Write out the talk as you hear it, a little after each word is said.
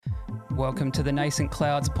Welcome to the Nascent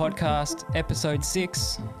Clouds podcast, episode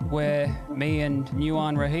 6, where me and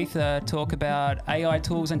Nuwan Rohitha talk about AI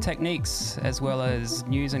tools and techniques, as well as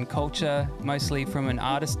news and culture, mostly from an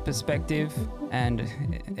artist perspective. And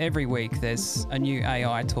every week there's a new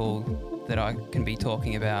AI tool that I can be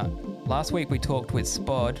talking about. Last week we talked with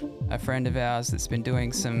Spod, a friend of ours that's been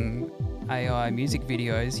doing some AI music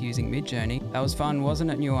videos using Midjourney. That was fun,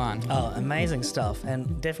 wasn't it, Nuwan? Oh, amazing stuff.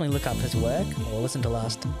 And definitely look up his work or listen to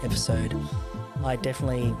last episode. I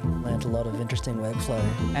definitely learned a lot of interesting workflow.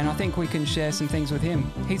 And I think we can share some things with him.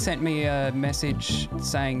 He sent me a message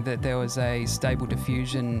saying that there was a Stable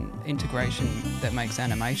Diffusion integration that makes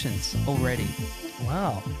animations already.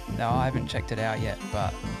 Wow. No, I haven't checked it out yet,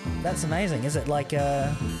 but... That's amazing. Is it like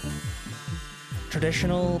a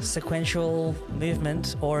traditional sequential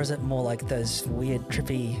movement, or is it more like those weird,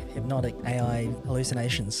 trippy, hypnotic AI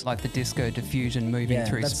hallucinations? Like the disco diffusion moving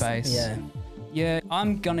through space. Yeah,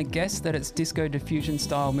 I'm going to guess that it's disco diffusion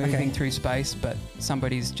style moving through space, but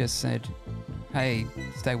somebody's just said, hey,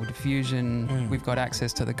 Stable Diffusion, we've got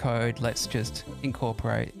access to the code, let's just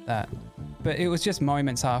incorporate that. But it was just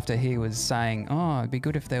moments after he was saying, oh, it'd be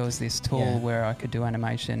good if there was this tool where I could do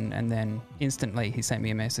animation, and then instantly he sent me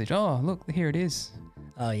a message, oh, look, here it is.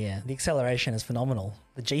 Oh, yeah. The acceleration is phenomenal.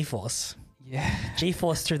 The G-force. Yeah.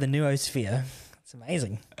 G-force through the noosphere. It's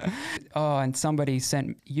amazing. Oh, and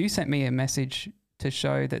you sent me a message to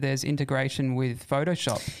show that there's integration with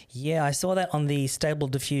Photoshop. Yeah, I saw that on the Stable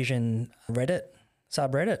Diffusion Reddit,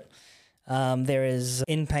 subreddit. There is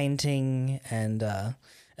in-painting and...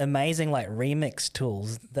 amazing like remix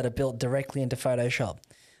tools that are built directly into Photoshop.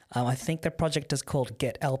 I think the project is called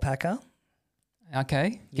Get Alpaca.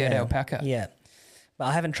 Okay, Get Alpaca. Yeah, but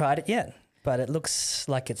I haven't tried it yet, but it looks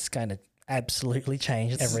like it's going to absolutely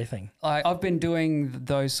change everything. I've been doing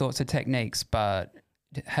those sorts of techniques, but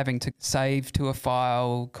having to save to a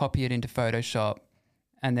file, copy it into Photoshop,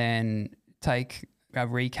 and then take a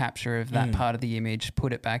recapture of that part of the image,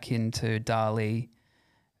 put it back into DALL-E.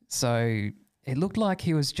 So... it looked like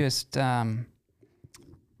he was just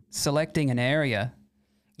selecting an area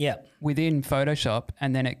within Photoshop,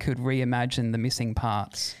 and then it could reimagine the missing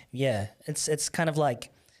parts. Yeah, it's kind of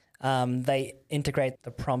like they integrate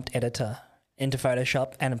the prompt editor into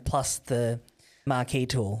Photoshop and plus the marquee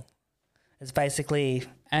tool. It's basically...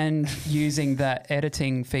 and using that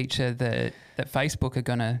editing feature that Facebook are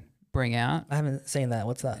going to bring out. I haven't seen that.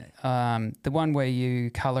 What's that? The one where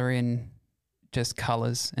you colour in just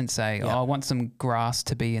colours and say, oh, I want some grass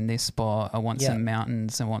to be in this spot. I want some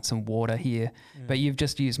mountains. I want some water here. But you've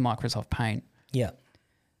just used Microsoft Paint. Yeah.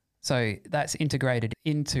 So that's integrated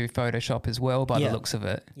into Photoshop as well by the looks of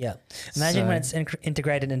it. Yeah. Imagine when it's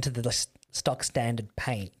integrated into the stock standard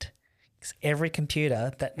Paint. 'Cause every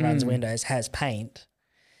computer that runs Windows has Paint.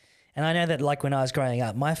 And I know that like when I was growing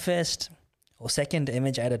up, my first or second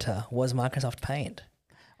image editor was Microsoft Paint.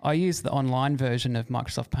 I use the online version of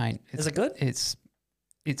Microsoft Paint. Is it good? It's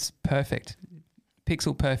perfect,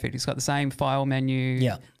 pixel perfect. It's got the same file menu,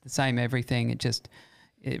 the same everything.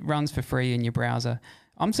 It runs for free in your browser.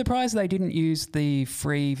 I'm surprised they didn't use the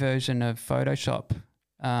free version of Photoshop.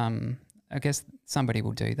 I guess somebody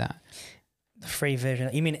will do that. The free version?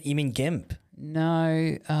 You mean GIMP?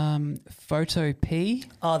 No, Photo P.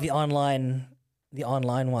 Oh, the online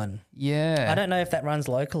one. Yeah. I don't know if that runs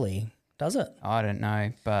locally. Does it? I don't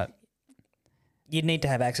know, but... you'd need to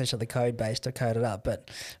have access to the code base to code it up.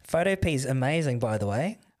 But Photopea is amazing, by the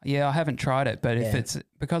way. Yeah, I haven't tried it, but if it's...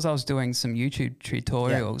 because I was doing some YouTube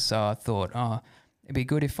tutorials, so I thought, it'd be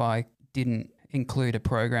good if I didn't include a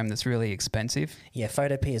program that's really expensive. Yeah,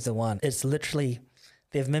 Photopea is the one. It's literally...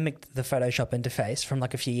 they've mimicked the Photoshop interface from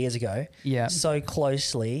like a few years ago. Yeah. So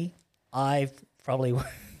closely, I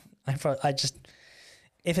just...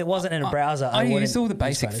 if it wasn't in a browser, I wouldn't use all the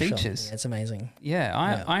basic features. Yeah, it's amazing. Yeah,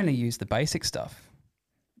 I only use the basic stuff.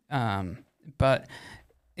 But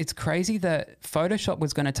it's crazy that Photoshop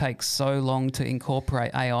was going to take so long to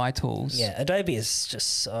incorporate AI tools. Yeah, Adobe is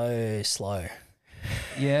just so slow.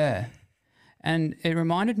 Yeah. And it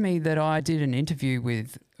reminded me that I did an interview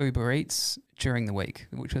with Uber Eats during the week,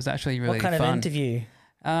 which was actually really fun. What kind of interview?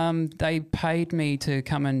 They paid me to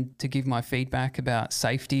come and to give my feedback about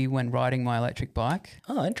safety when riding my electric bike.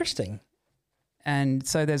 Oh, interesting. And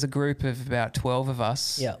so there's a group of about 12 of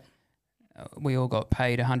us. Yeah. We all got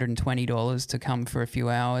paid $120 to come for a few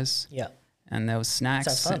hours. Yeah. And there was snacks.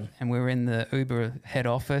 Sounds fun. And we were in the Uber head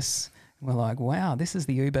office. We're like, wow, this is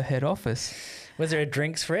the Uber head office. Was there a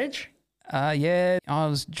drinks fridge? Yeah. I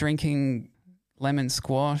was drinking lemon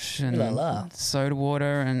squash and soda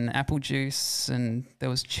water and apple juice, and there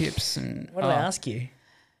was chips. And what did I ask you?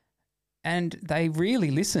 And they really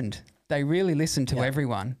listened. They really listened to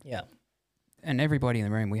everyone. Yeah. And everybody in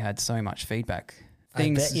the room, we had so much feedback. I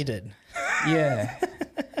bet you did. Yeah.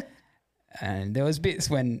 And there was bits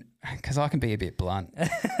when, because I can be a bit blunt.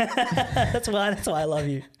 That's why I love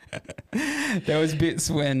you. There was bits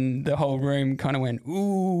when the whole room kind of went,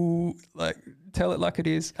 ooh, like, tell it like it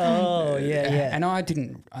is. Oh, yeah. And I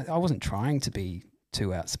wasn't trying to be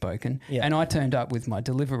too outspoken. Yeah. And I turned up with my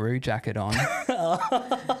Deliveroo jacket on.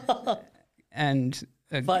 And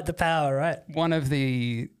fight the power, right? one of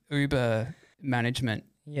the Uber management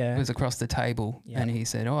Yeah. was across the table, Yeah. and he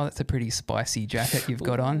said, oh, that's a pretty spicy jacket you've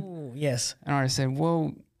got on. Ooh, yes. And I said,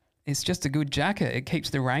 well, it's just a good jacket. It keeps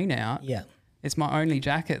the rain out. Yeah. It's my only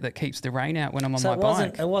jacket that keeps the rain out when I'm on So my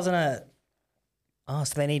bike. it wasn't a. Oh,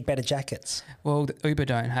 so they need better jackets. Well, the Uber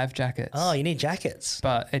don't have jackets. Oh, you need jackets.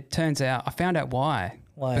 But it turns out, I found out why.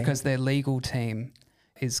 Why? Because their legal team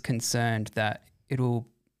is concerned that it'll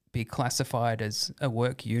be classified as a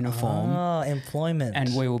work uniform. Oh, employment.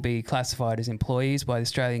 And we will be classified as employees by the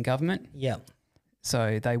Australian government. Yeah.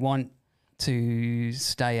 So they want to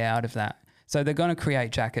stay out of that. So they're going to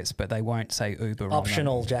create jackets, but they won't say Uber on them.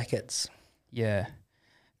 Optional jackets. Yeah.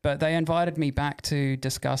 But they invited me back to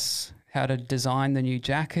discuss how to design the new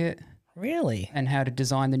jacket Really? and how to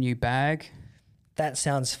design the new bag. That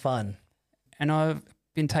sounds fun. And I've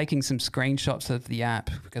been taking some screenshots of the app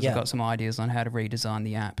because I've got some ideas on how to redesign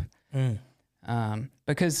the app.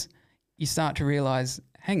 Because you start to realise,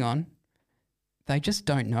 hang on, they just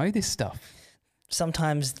don't know this stuff.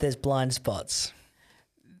 Sometimes there's blind spots.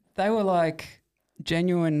 They were like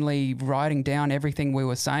genuinely writing down everything we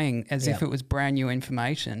were saying as if it was brand new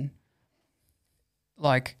information.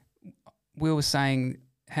 Like we were saying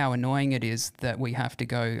how annoying it is that we have to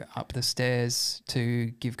go up the stairs to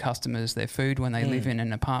give customers their food when they live in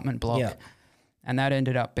an apartment block. Yeah. And that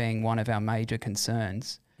ended up being one of our major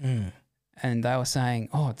concerns. And they were saying,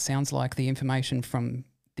 oh, it sounds like the information from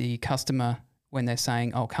the customer when they're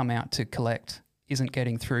saying, I'll come out to collect, isn't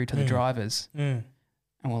getting through to the drivers. And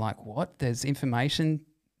we're like, what? There's information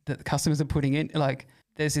that the customers are putting in? Like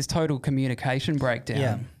there's this total communication breakdown.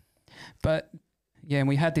 Yeah. But yeah, and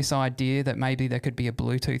we had this idea that maybe there could be a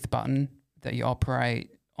Bluetooth button that you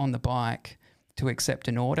operate on the bike to accept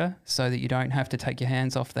an order so that you don't have to take your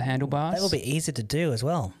hands off the handlebars. That will be easy to do as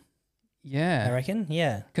well. Yeah. I reckon.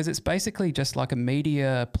 Yeah. Because it's basically just like a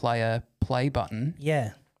media player play button,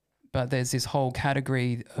 Yeah. but there's this whole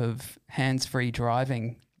category of hands-free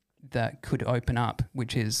driving that could open up,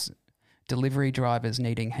 which is delivery drivers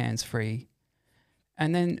needing hands-free.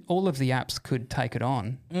 And then all of the apps could take it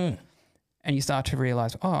on. And you start to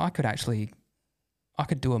realise, oh, I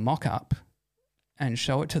could do a mock-up and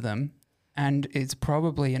show it to them, and it's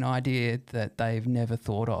probably an idea that they've never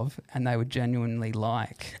thought of and they would genuinely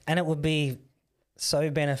like. And it would be so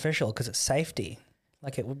beneficial because it's safety.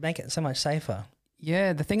 Like it would make it so much safer.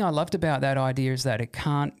 Yeah, the thing I loved about that idea is that it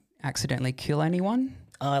can't accidentally kill anyone.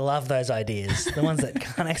 Oh, I love those ideas. The ones that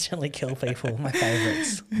can't accidentally kill people, my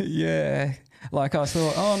favourites. Yeah. Like I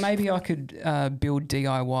thought, oh, maybe I could build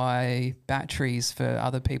DIY batteries for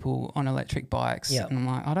other people on electric bikes. Yeah. And I'm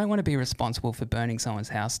like, I don't want to be responsible for burning someone's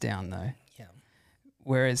house down though. Yeah.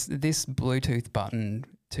 Whereas this Bluetooth button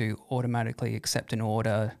to automatically accept an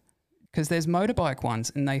order, because there's motorbike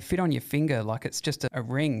ones and they fit on your finger like it's just a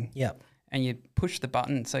ring. Yeah. And you push the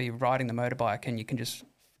button so you're riding the motorbike and you can just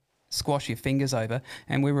squash your fingers over.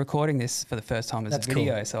 And we're recording this for the first time as That's a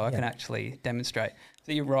video, cool. so I can actually demonstrate.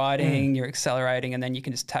 So you're riding, you're accelerating, and then you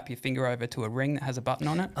can just tap your finger over to a ring that has a button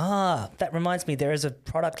on it. Ah, that reminds me, there is a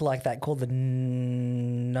product like that called the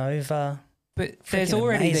Nova. But there's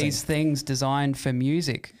already these things designed for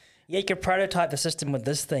music. Yeah, you could prototype the system with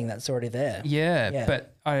this thing that's already there. Yeah.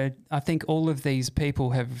 But I think all of these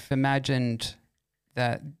people have imagined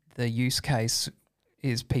that the use case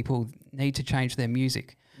is people need to change their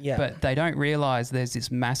music. Yeah. But they don't realise there's this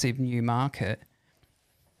massive new market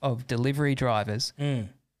of delivery drivers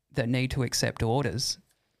that need to accept orders.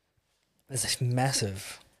 There's this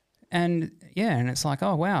massive. And yeah, and it's like,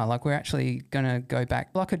 oh wow, like we're actually going to go back.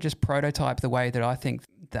 I could just prototype the way that I think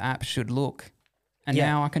the app should look. And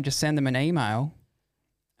now I can just send them an email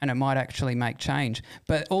and it might actually make change.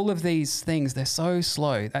 But all of these things, they're so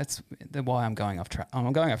slow. That's why I'm going off track.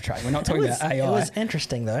 I'm going off track. We're not talking about AI. It was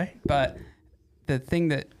interesting though. But the thing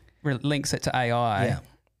that links it to AI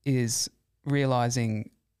is realizing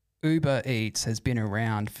Uber Eats has been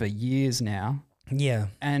around for years now. Yeah.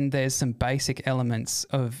 And there's some basic elements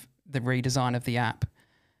of the redesign of the app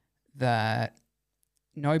that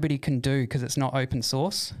nobody can do because it's not open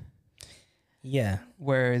source. Yeah.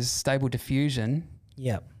 Whereas Stable Diffusion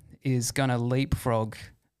is going to leapfrog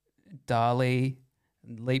DALL-E,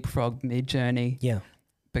 leapfrog Midjourney. Yeah.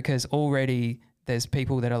 Because already there's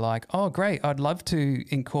people that are like, oh, great, I'd love to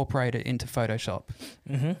incorporate it into Photoshop.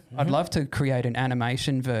 I'd love to create an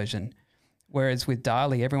animation version. Whereas with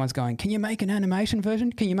DALL-E, everyone's going, can you make an animation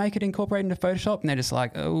version? Can you make it incorporate into Photoshop? And they're just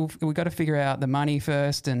like, oh, we've got to figure out the money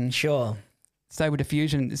first. And Sure. Stable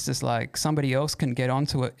Diffusion is just like somebody else can get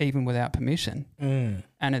onto it even without permission.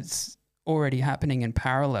 And it's already happening in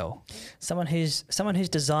parallel. Someone whose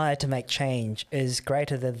desire to make change is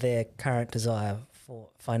greater than their current desire for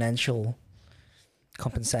financial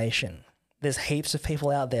compensation. There's heaps of people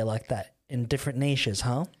out there like that in different niches,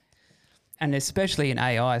 huh? And especially in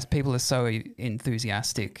AI, people are so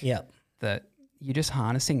enthusiastic that you're just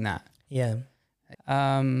harnessing that. Yeah.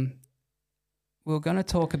 We're going to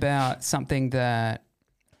talk about something that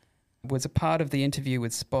was a part of the interview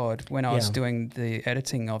with Spod when I was doing the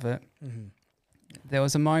editing of it. There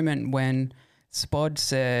was a moment when Spod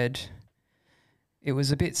said it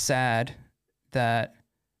was a bit sad that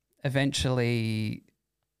eventually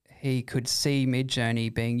he could see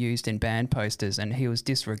Midjourney being used in band posters and he was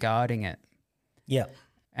disregarding it. Yeah.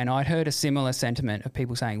 And I'd heard a similar sentiment of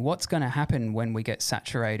people saying, what's going to happen when we get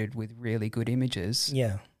saturated with really good images?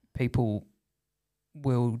 Yeah. People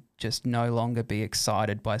will just no longer be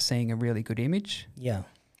excited by seeing a really good image. Yeah.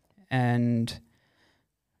 And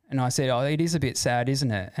I said, oh, it is a bit sad,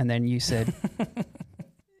 isn't it? And then you said,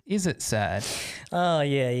 is it sad? Oh,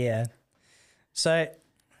 yeah. So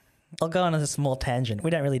I'll go on a small tangent. We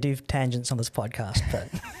don't really do tangents on this podcast, but...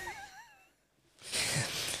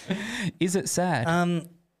 Is it sad?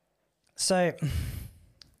 So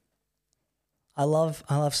I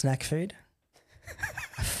love snack food.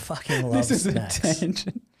 I fucking love this is snacks. a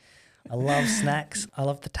tangent. I love snacks. I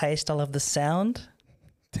love the taste. I love the sound.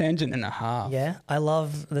 Tangent and a half. Yeah. I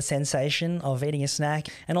love the sensation of eating a snack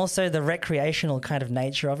and also the recreational kind of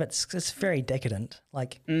nature of it. It's very decadent.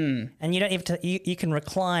 And you don't have to, you can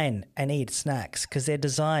recline and eat snacks because they're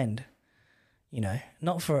designed,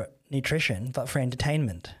 not for nutrition, but for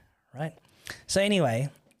entertainment, right? So anyway,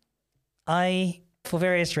 I, for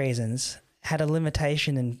various reasons, had a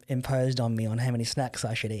limitation imposed on me on how many snacks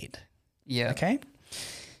I should eat. Yeah. Okay?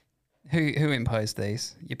 Who imposed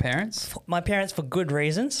these? Your parents? My parents for good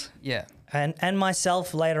reasons. Yeah. And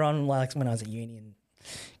myself later on, like when I was at uni,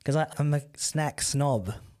 because I'm a snack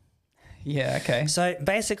snob. Yeah, okay. So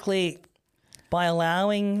basically, by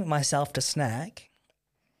allowing myself to snack,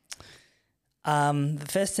 the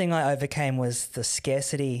first thing I overcame was the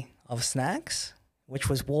scarcity of snacks, which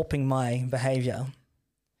was warping my behavior.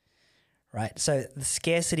 Right? So the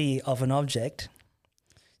scarcity of an object,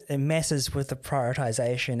 it messes with the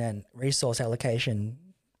prioritization and resource allocation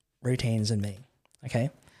routines in me. Okay?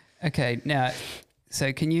 Okay, now,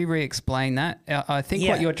 so can you re-explain that? I think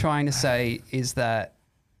what you're trying to say is that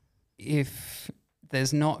if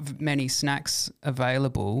there's not many snacks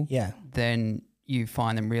available, then you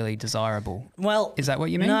find them really desirable. Well, is that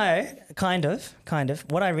what you mean? No, kind of.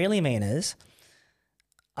 What I really mean is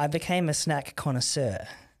I became a snack connoisseur,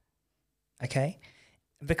 okay?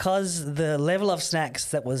 Because the level of snacks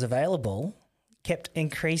that was available kept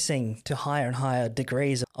increasing to higher and higher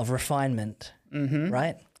degrees of refinement,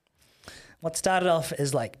 right? What started off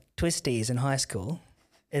as like twisties in high school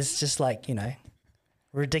is just like,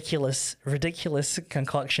 ridiculous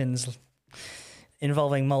concoctions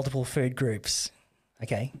involving multiple food groups.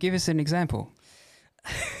 Okay. Give us an example.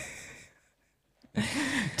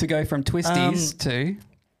 To go from twisties to...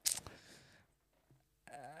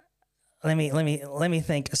 Let me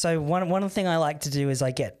think. So one thing I like to do is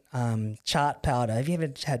I get chart powder. Have you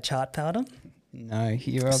ever had chart powder? No,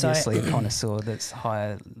 you're obviously a connoisseur that's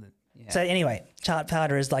higher. Yeah. So anyway, chart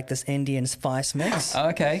powder is like this Indian spice mix.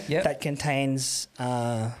 Okay, yeah. That contains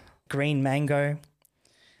green mango,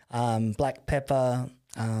 black pepper,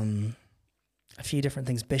 a few different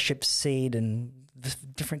things, bishop's seed and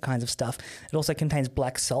different kinds of stuff. It also contains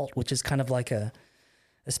black salt, which is kind of like a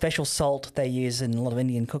special salt they use in a lot of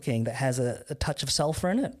Indian cooking that has a touch of sulfur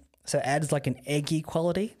in it. So it adds like an eggy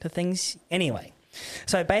quality to things. Anyway,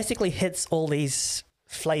 so it basically hits all these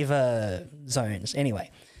flavor zones.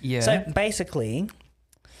 Anyway, so basically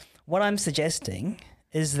what I'm suggesting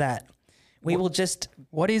is that we will just...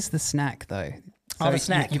 What is the snack though? So the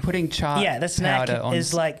snack. You're putting chart the snack powder on...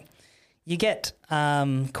 is like, you get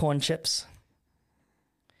corn chips,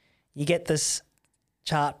 you get this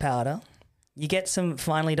chart powder, you get some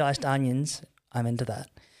finely diced onions, I'm into that,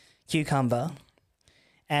 cucumber,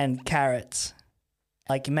 and carrots.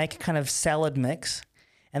 Like you make a kind of salad mix,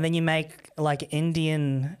 and then you make like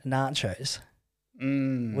Indian nachos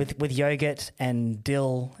with yogurt and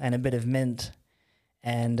dill and a bit of mint.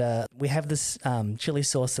 And we have this chili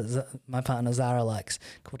sauce that my partner Zara likes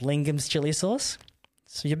called Lingham's chili sauce.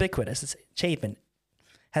 It's ubiquitous. It's cheap and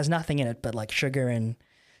has nothing in it but like sugar and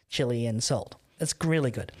chili and salt. It's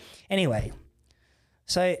really good. Anyway,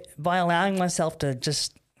 so by allowing myself to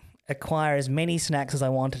just acquire as many snacks as I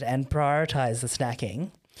wanted and prioritize the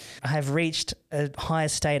snacking, I have reached a higher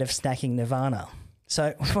state of snacking nirvana.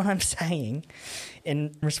 So what I'm saying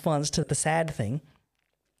in response to the sad thing,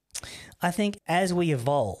 I think as we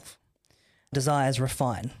evolve, desires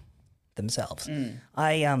refine themselves.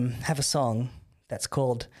 I have a song that's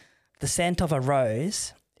called "The Scent of a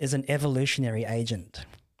Rose is an Evolutionary Agent."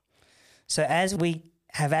 So as we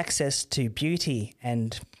have access to beauty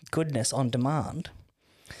and goodness on demand,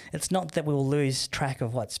 it's not that we will lose track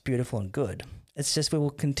of what's beautiful and good. It's just we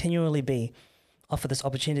will continually be offered this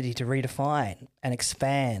opportunity to redefine and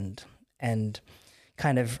expand and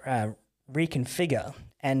kind of reconfigure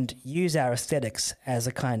and use our aesthetics as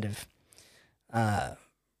a kind of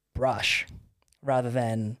brush rather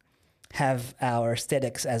than have our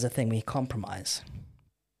aesthetics as a thing we compromise.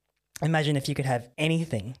 Imagine if you could have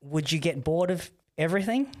anything. Would you get bored of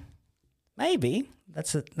everything? Maybe.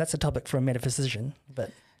 That's a topic for a metaphysician,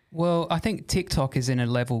 but... Well, I think TikTok is in a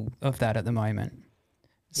level of that at the moment.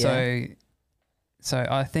 So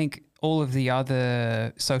I think all of the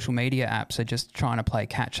other social media apps are just trying to play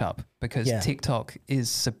catch up because TikTok is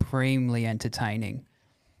supremely entertaining.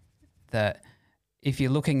 That if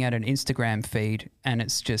you're looking at an Instagram feed and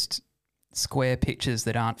it's just square pictures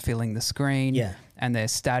that aren't filling the screen and they're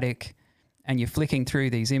static and you're flicking through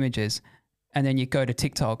these images and then you go to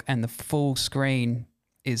TikTok and the full screen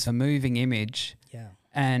is a moving image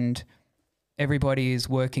and everybody is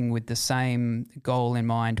working with the same goal in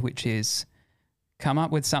mind, which is come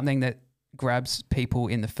up with something that grabs people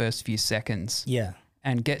in the first few seconds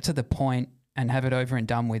and get to the point and have it over and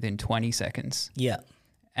done with in 20 seconds.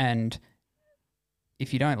 And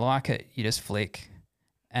if you don't like it, you just flick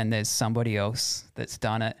and there's somebody else that's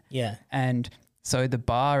done it. And so the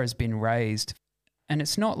bar has been raised and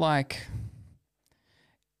it's not like,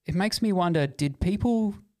 it makes me wonder, did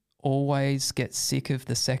people always get sick of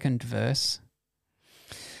the second verse?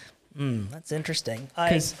 That's interesting.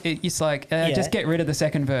 Because it's like, just get rid of the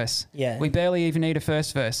second verse. We barely even need a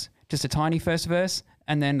first verse, just a tiny first verse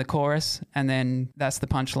and then the chorus and then that's the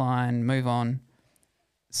punchline, move on.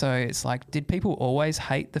 So it's like, did people always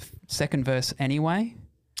hate the second verse anyway?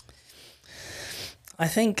 I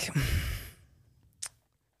think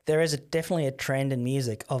there is definitely a trend in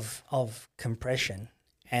music of compression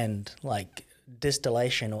and like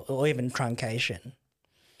distillation or even truncation.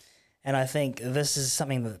 And I think this is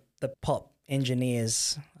something that the pop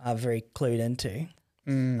engineers are very clued into.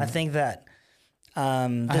 I think that I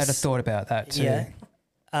had a thought about that too.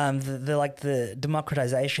 The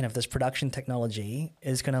democratization of this production technology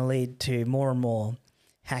is going to lead to more and more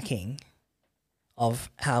hacking of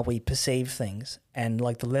how we perceive things and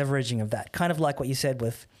like the leveraging of that. Kind of like what you said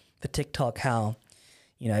with the TikTok, how,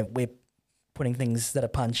 we're putting things that are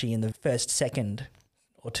punchy in the first second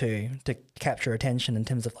or two to capture attention in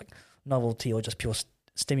terms of like novelty or just pure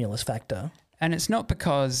stimulus factor. And it's not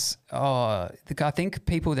because, I think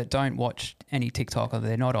people that don't watch any TikTok or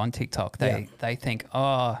they're not on TikTok, they think,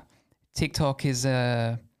 TikTok is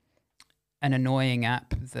an annoying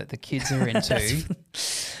app that the kids are into.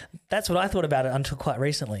 That's what I thought about it until quite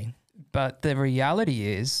recently. But the reality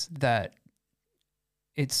is that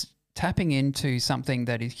it's tapping into something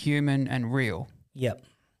that is human and real.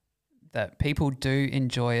 That people do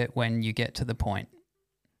enjoy it when you get to the point.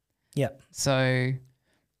 So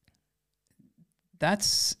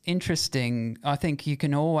that's interesting. I think you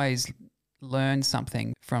can always learn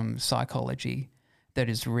something from psychology that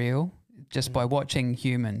is real just by watching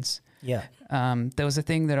humans. There was a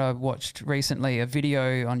thing that I watched recently, a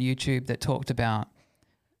video on YouTube that talked about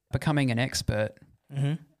becoming an expert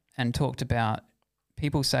and talked about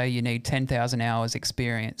people say you need 10,000 hours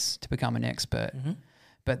experience to become an expert.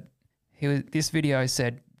 But this video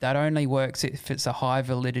said that only works if it's a high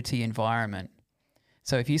validity environment.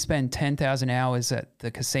 So if you spend 10,000 hours at the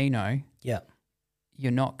casino,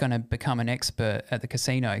 you're not going to become an expert at the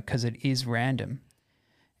casino because it is random.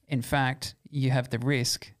 In fact, you have the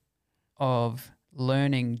risk of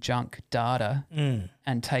learning junk data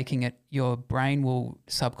and taking it, your brain will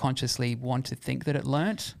subconsciously want to think that it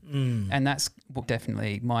learnt. And that's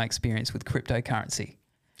definitely my experience with cryptocurrency.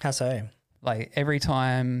 How so? Like every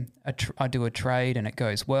time I do a trade and it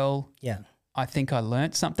goes well, I think I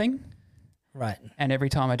learnt something. And every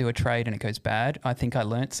time I do a trade and it goes bad, I think I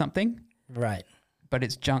learnt something. But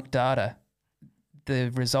it's junk data.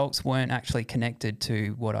 The results weren't actually connected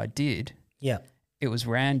to what I did. It was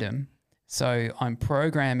random. So I'm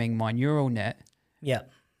programming my neural net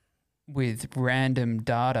with random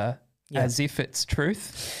data as if it's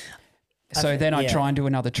truth. So then I yeah. try and do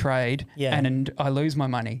another trade Yeah. and I lose my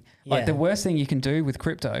money. Like Yeah. the worst thing you can do with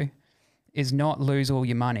crypto is not lose all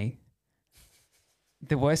your money.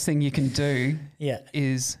 The worst thing you can do Yeah.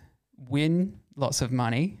 is win lots of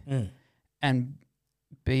money and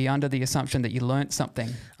be under the assumption that you learnt something.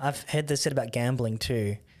 I've heard this said about gambling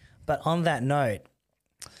too. But on that note,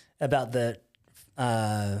 about the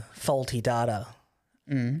faulty data,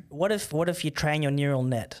 what if you train your neural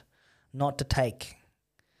net not to take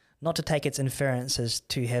its inferences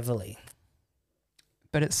too heavily?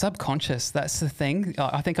 But it's subconscious. That's the thing.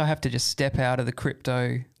 I think I have to just step out of the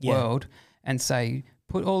crypto world and say,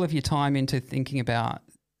 put all of your time into thinking about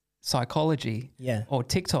psychology or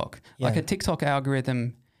TikTok. Like a TikTok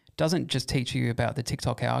algorithm doesn't just teach you about the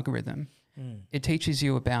TikTok algorithm. It teaches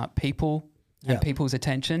you about people and people's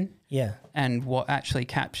attention and what actually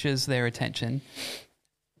captures their attention.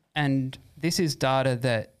 And this is data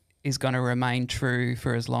that is going to remain true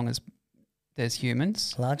for as long as there's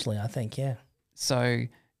humans. Largely, I think, yeah. So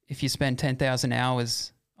if you spend 10,000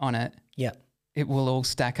 hours on it, it will all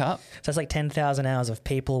stack up. So it's like 10,000 hours of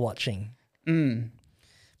people watching.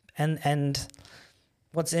 And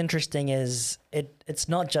what's interesting is it's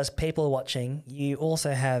not just people watching. You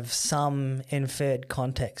also have some inferred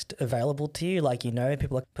context available to you, like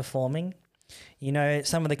people are performing.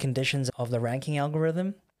 Some of the conditions of the ranking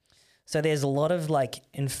algorithm. So there's a lot of like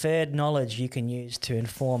inferred knowledge you can use to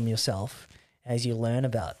inform yourself as you learn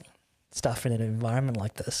about stuff in an environment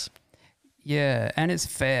like this. Yeah, and it's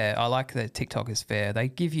fair. I like that TikTok is fair. They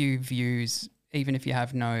give you views even if you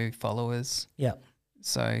have no followers. Yeah.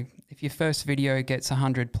 So if your first video gets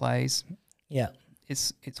 100 plays,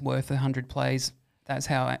 it's worth 100 plays. That's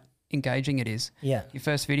how engaging it is. Yeah. Your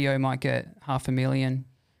first video might get 500,000,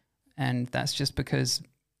 and that's just because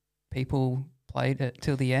people played it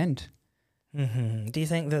till the end. Do you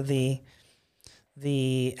think that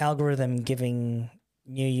the algorithm giving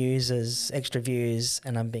new users extra views,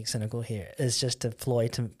 and I'm being cynical here, is just a ploy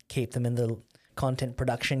to keep them in the content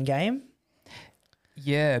production game?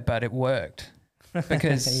 Yeah, but it worked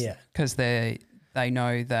because they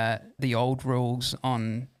know that the old rules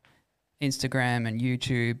on Instagram and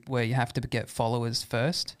YouTube, where you have to get followers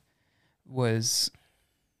first, was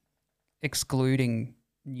excluding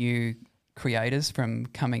new creators from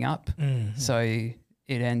coming up. So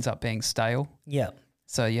it ends up being stale. Yeah.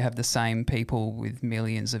 So you have the same people with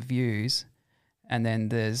millions of views, and then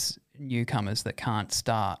there's newcomers that can't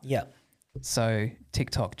start. Yeah. So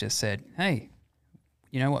TikTok just said, hey,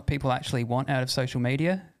 you know what people actually want out of social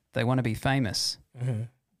media? They want to be famous.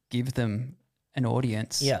 Give them an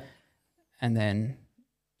audience. Yeah. And then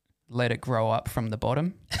let it grow up from the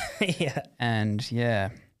bottom. And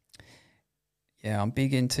I'm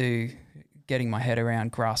big into getting my head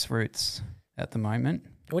around grassroots at the moment.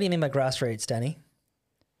 What do you mean by grassroots, Danny?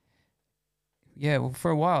 Yeah, well,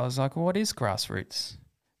 for a while I was like, well, what is grassroots?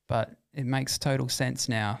 But it makes total sense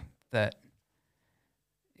now that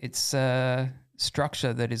it's a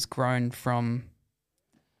structure that is grown from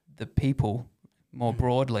the people more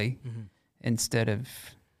broadly instead of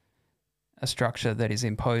a structure that is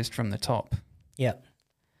imposed from the top. Yeah.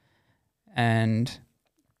 And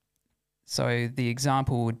so the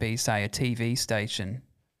example would be, say, a TV station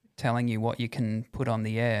telling you what you can put on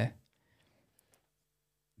the air.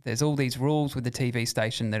 There's all these rules with the TV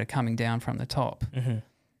station that are coming down from the top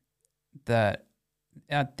that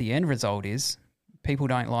at the end result is people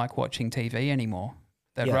don't like watching TV anymore.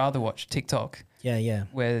 They'd rather watch TikTok.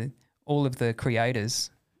 Where all of the creators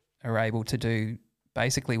are able to do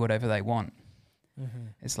basically whatever they want.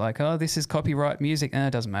 It's like, oh, this is copyright music.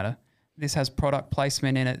 It doesn't matter. This has product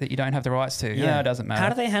placement in it that you don't have the rights to. It doesn't matter. How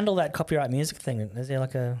do they handle that copyright music thing? Is there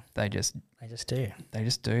like a... They just do. They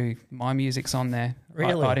just do. My music's on there.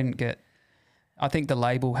 Really? I didn't get... I think the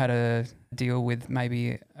label had a deal with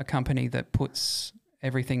maybe a company that puts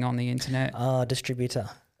everything on the internet. Oh, distributor.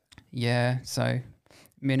 Yeah, so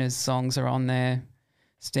Minna's songs are on there.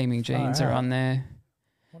 Steaming Jeans are on there.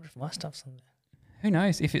 I wonder if my stuff's on there. Who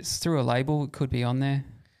knows? If it's through a label, it could be on there.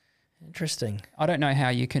 Interesting. I don't know how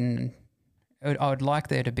you can... I would like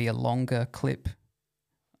there to be a longer clip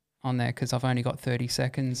on there because I've only got 30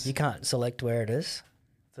 seconds. You can't select where it is,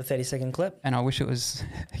 the 30-second clip? And I wish it was,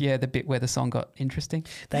 the bit where the song got interesting.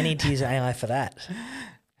 They need to use AI for that.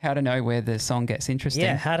 How to know where the song gets interesting.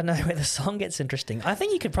 Yeah, how to know where the song gets interesting. I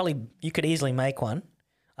think you could easily make one.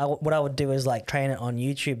 What I would do is like train it on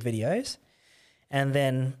YouTube videos, and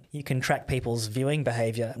then you can track people's viewing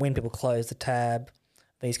behavior, when people close the tab,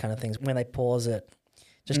 these kind of things, when they pause it,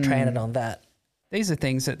 just train it on that. These are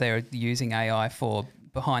things that they're using AI for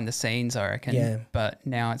behind the scenes, I reckon. Yeah. But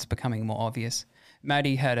now it's becoming more obvious.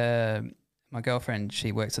 Maddie had a my girlfriend,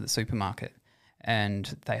 she works at the supermarket,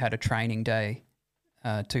 and they had a training day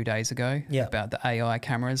 2 days ago about the AI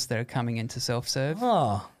cameras that are coming into self-serve.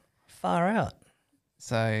 Oh, far out.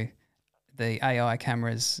 So the AI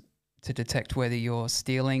cameras to detect whether you're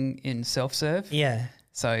stealing in self-serve. Yeah.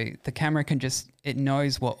 So the camera can it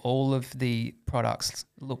knows what all of the products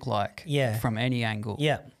look like from any angle.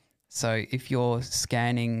 Yeah. So if you're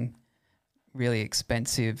scanning really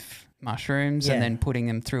expensive mushrooms and then putting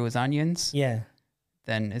them through as onions,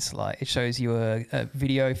 then it's like it shows you a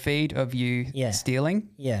video feed of you stealing.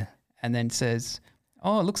 Yeah. And then says,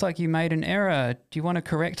 oh, it looks like you made an error. Do you want to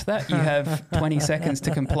correct that? You have 20 seconds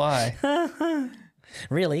to comply.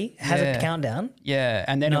 Really? Has a countdown? Yeah,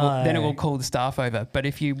 and then it will call the staff over. But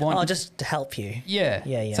if you want... Oh, just to help you. Yeah.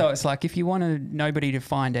 Yeah. So it's like if you want nobody to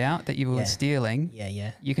find out that you were stealing,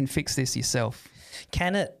 you can fix this yourself.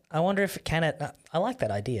 I wonder if it can. I like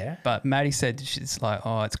that idea. But Maddie said she's like,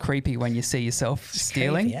 oh, it's creepy when you see yourself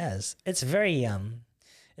stealing. Yes. It's very,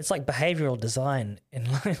 it's like behavioral design.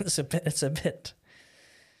 It's a bit,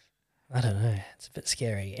 I don't know. It's a bit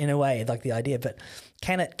scary in a way, like the idea. But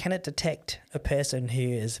can it detect a person who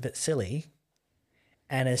is a bit silly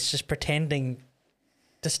and is just pretending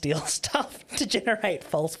to steal stuff to generate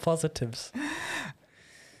false positives?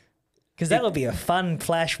 Because that would be a fun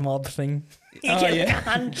flash mob thing.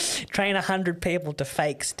 Train 100 people to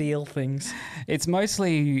fake steal things. It's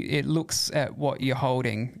mostly it looks at what you're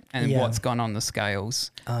holding and what's gone on the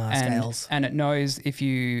scales. Scales. And it knows if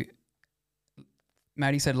you...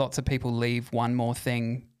 Maddie said lots of people leave one more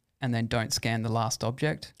thing and then don't scan the last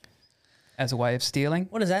object as a way of stealing.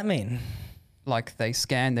 What does that mean? Like they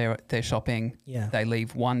scan their shopping, they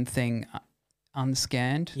leave one thing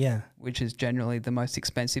unscanned, which is generally the most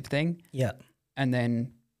expensive thing, and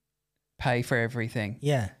then pay for everything.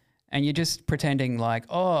 Yeah. And you're just pretending like,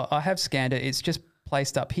 oh, I have scanned it. It's just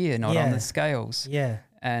placed up here, not on the scales. Yeah.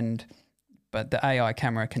 But the AI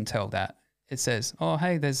camera can tell that. It says, oh,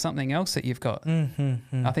 hey, there's something else that you've got.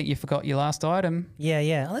 I think you forgot your last item.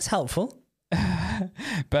 Yeah. Oh, that's helpful.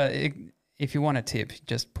 But if you want a tip,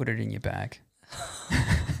 just put it in your bag.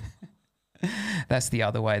 That's the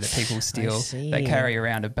other way that people steal. They carry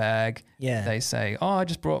around a bag. Yeah. They say, oh, I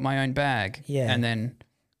just brought my own bag. Yeah. And then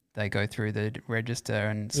they go through the register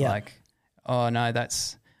and it's like, oh, no,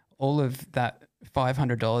 that's all of that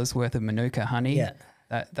 $500 worth of Manuka honey. Yeah.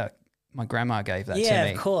 That my grandma gave that to me. Yeah,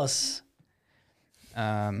 of course. But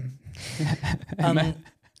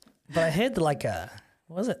I heard that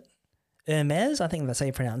what was it? Hermes, I think that's how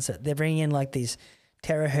you pronounce it. They're bringing in like these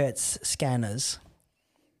terahertz scanners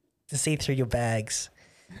to see through your bags.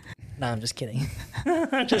 No, I'm just kidding.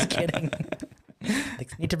 I'm just kidding. You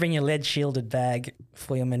need to bring your lead shielded bag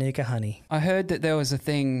for your Manuka honey. I heard that there was a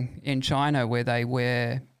thing in China where they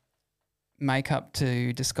wear makeup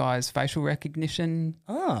to disguise facial recognition.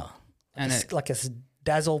 Oh, and it's like a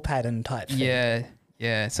dazzle pattern type thing.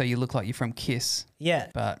 Yeah. So you look like you're from Kiss. Yeah.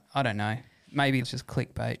 But I don't know. Maybe it's just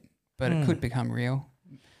clickbait, but it could become real.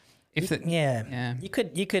 You could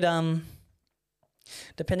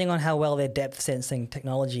depending on how well their depth sensing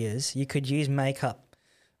technology is, you could use makeup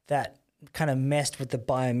that kind of messed with the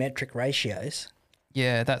biometric ratios.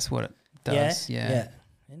 Yeah, that's what it does. Yeah.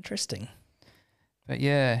 Interesting. But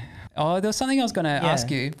there was something I was going to ask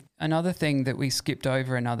you. Another thing that we skipped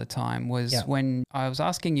over another time was when I was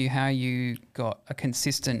asking you how you got a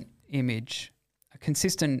consistent image, a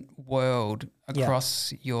consistent world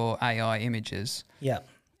across your AI images. Yeah.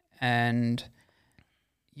 And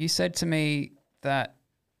you said to me that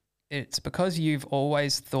it's because you've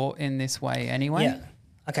always thought in this way anyway. Yeah.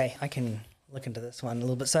 Okay, I can look into this one a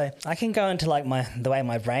little bit. So I can go into like the way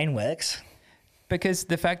my brain works. Because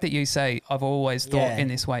the fact that you say I've always thought in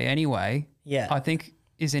this way anyway, I think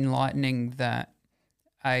is enlightening that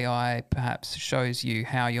AI perhaps shows you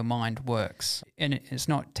how your mind works, and it's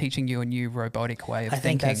not teaching you a new robotic way of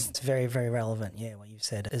thinking. I think that's very, very relevant. Yeah, what you've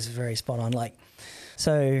said is very spot on.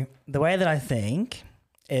 So the way that I think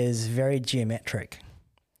is very geometric,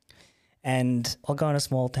 and I'll go on a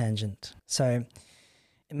small tangent. So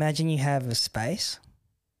imagine you have a space.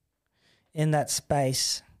 In that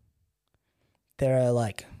space, there are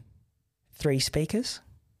like 3 speakers,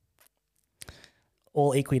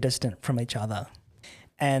 all equidistant from each other.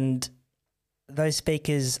 And those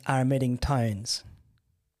speakers are emitting tones.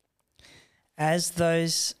 As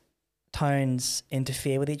those tones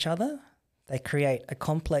interfere with each other, they create a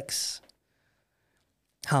complex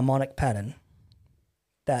harmonic pattern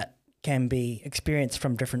that can be experienced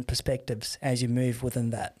from different perspectives as you move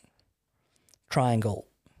within that triangle,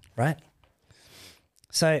 right?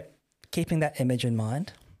 So keeping that image in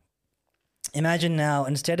mind, imagine now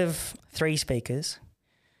instead of 3 speakers,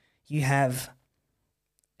 you have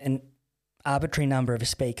an arbitrary number of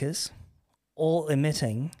speakers all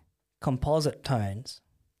emitting composite tones.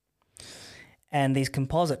 And these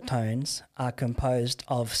composite tones are composed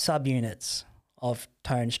of subunits of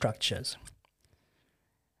tone structures.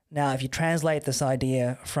 Now, if you translate this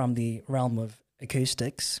idea from the realm of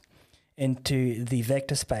acoustics into the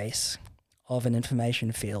vector space of an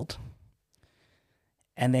information field,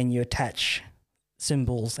 and then you attach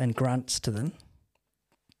symbols and grunts to them,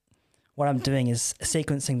 what I'm doing is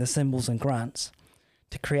sequencing the symbols and grunts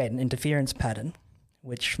to create an interference pattern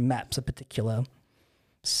which maps a particular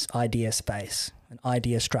idea space, an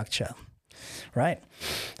idea structure, right?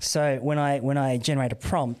 So when I generate a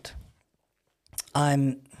prompt,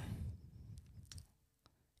 I'm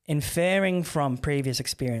inferring from previous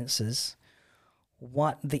experiences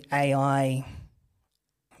what the AI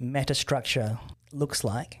metastructure looks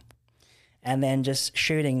like, and then just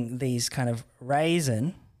shooting these kind of rays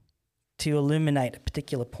in to illuminate a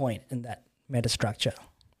particular point in that metastructure.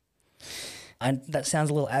 And that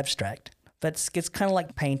sounds a little abstract, but it's kind of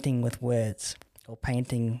like painting with words, or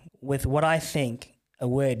painting with what I think a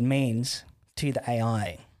word means to the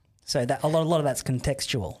AI. So that a lot of that's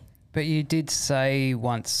contextual. But you did say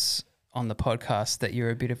once on the podcast that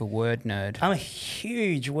you're a bit of a word nerd. I'm a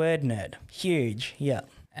huge word nerd. Huge, yeah.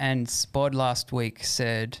 And Spod last week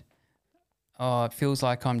said, oh, it feels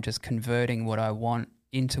like I'm just converting what I want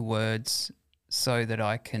into words so that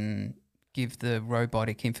I can give the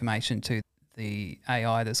robotic information to the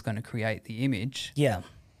AI that's going to create the image. Yeah.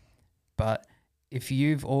 But if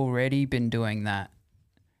you've already been doing that,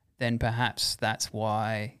 then perhaps that's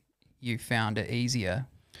why you found it easier,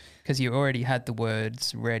 because you already had the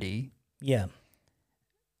words ready. Yeah.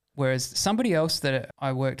 Whereas somebody else that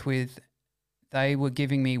I worked with, they were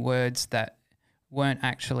giving me words that weren't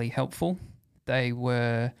actually helpful. They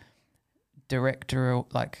were directorial,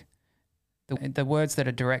 like the words that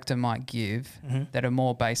a director might give that are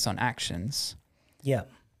more based on actions. Yeah.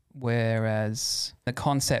 Whereas the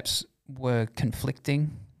concepts were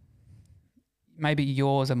conflicting. Maybe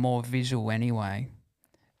yours are more visual anyway.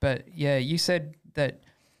 But yeah, you said that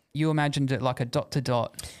you imagined it like a dot to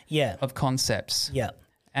dot of concepts. Yeah.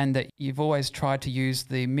 And that you've always tried to use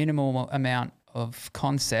the minimal amount of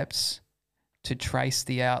concepts to trace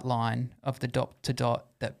the outline of the dot to dot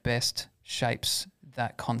that best shapes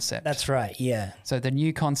that concept. That's right, yeah. So the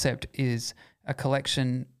new concept is a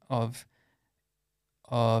collection of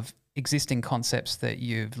existing concepts that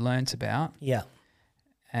you've learnt about. Yeah.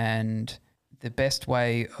 And the best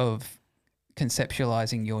way of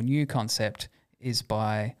conceptualizing your new concept is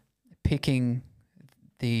by picking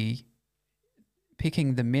the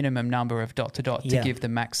minimum number of dot to dot to give the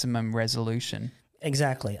maximum resolution.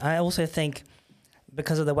 Exactly. I also think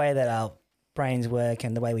because of the way that our brains work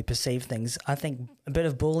and the way we perceive things, I think a bit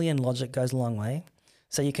of Boolean logic goes a long way.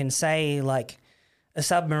 So you can say like a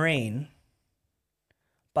submarine,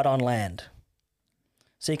 but on land.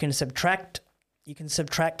 So you can subtract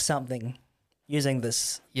something using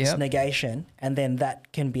this negation, and then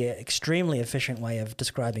that can be an extremely efficient way of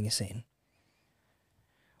describing a scene.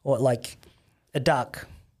 Or like a duck,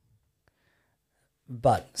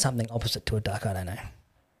 but something opposite to a duck, I don't know.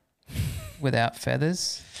 Without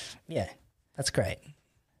feathers? Yeah, that's great.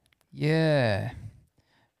 Yeah.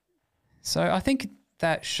 So I think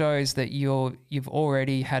that shows that you've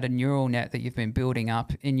already had a neural net that you've been building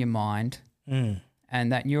up in your mind,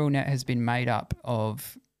 and that neural net has been made up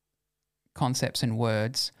of concepts and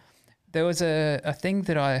words. There was a thing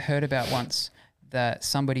that I heard about once that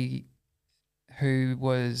somebody who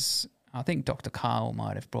was, I think Dr. Carl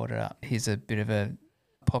might have brought it up. He's a bit of a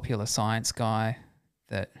popular science guy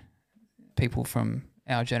that people from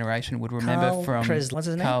our generation would remember what's his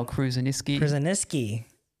name? Carl Kruseniski.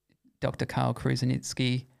 Dr. Carl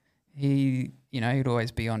Kruseniski. He'd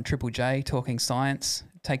always be on Triple J talking science,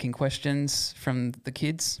 taking questions from the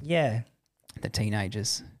kids. Yeah. The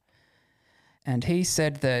teenagers. And he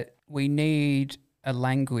said that we need a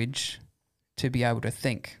language to be able to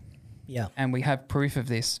think. Yeah. And we have proof of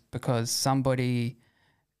this because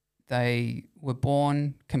they were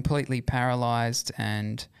born completely paralyzed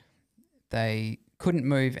and they couldn't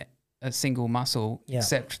move a single muscle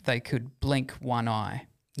except they could blink one eye.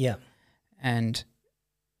 Yeah. And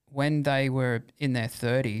when they were in their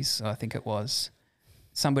 30s, I think it was,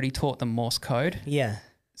 somebody taught them Morse code. Yeah.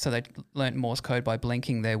 So they learnt Morse code by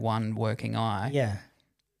blinking their one working eye. Yeah.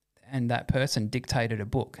 And that person dictated a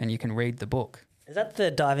book and you can read the book. Is that the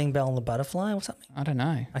diving bell and the butterfly or something? I don't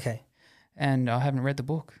know. Okay. And I haven't read the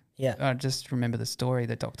book. Yeah. I just remember the story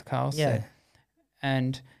that Dr. Carl said.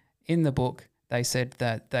 And in the book, they said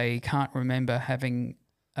that they can't remember having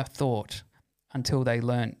a thought until they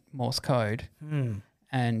learnt Morse code,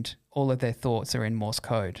 and all of their thoughts are in Morse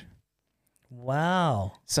code.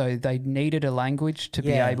 Wow. So they needed a language to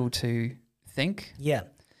be able to think. Yeah.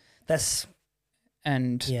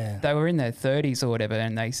 And they were in their 30s or whatever,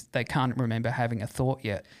 and they can't remember having a thought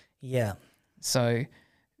yet. Yeah. So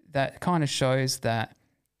that kind of shows that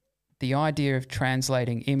the idea of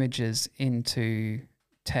translating images into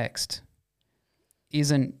text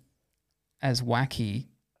isn't as wacky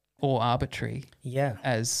or arbitrary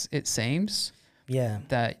as it seems. Yeah.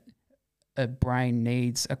 That a brain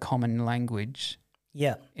needs a common language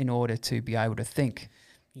in order to be able to think.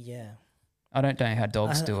 Yeah. I don't know how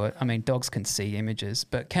dogs do it. I mean, dogs can see images,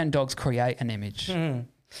 but can dogs create an image? I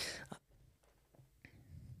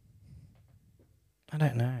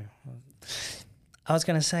don't know. I was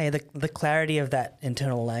going to say the clarity of that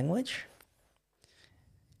internal language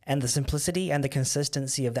and the simplicity and the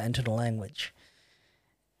consistency of that internal language.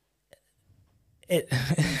 It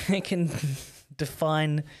can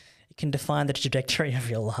define the trajectory of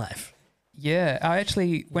your life. Yeah, I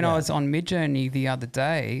actually, when I was on Midjourney the other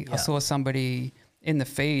day, I saw somebody in the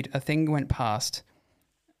feed, a thing went past,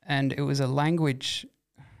 and it was a language.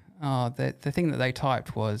 The thing that they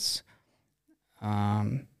typed was, they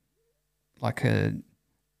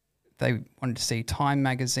wanted to see Time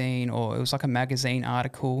magazine, or it was like a magazine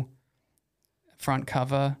article, front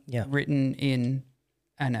cover, written in,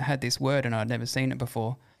 and it had this word, and I'd never seen it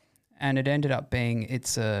before, and it ended up being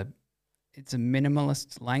it's a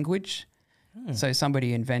minimalist language. So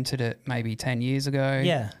somebody invented it maybe 10 years ago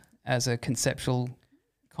as a conceptual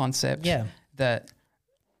concept that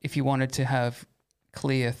if you wanted to have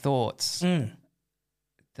clear thoughts,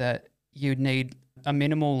 that you'd need a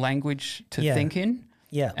minimal language to think in.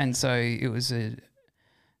 Yeah. And so it was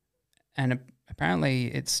apparently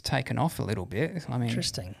it's taken off a little bit. I mean,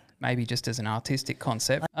 interesting. Maybe just as an artistic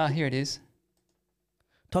concept. Here it is.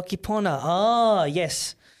 Tokipona. Oh,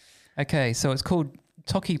 yes. Okay, so it's called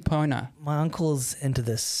Tokipona. My uncle's into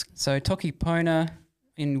this. So Tokipona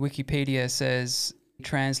in Wikipedia says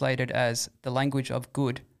translated as the language of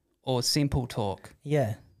good or simple talk.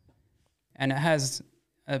 Yeah. And it has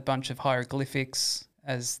a bunch of hieroglyphics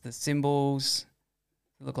as the symbols.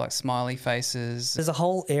 They look like smiley faces. There's a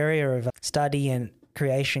whole area of study and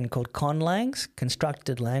creation called conlangs,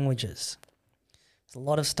 constructed languages. There's a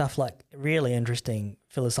lot of stuff like really interesting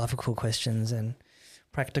philosophical questions and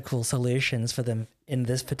practical solutions for them in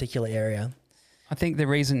this particular area. I think the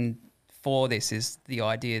reason for this is the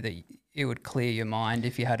idea that it would clear your mind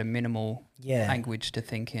if you had a minimal language to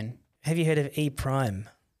think in. Have you heard of E prime?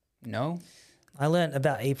 No. I learned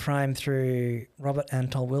about E prime through Robert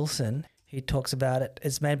Anton Wilson. He talks about it.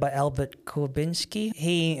 It's made by Albert Korbinski.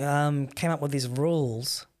 He came up with these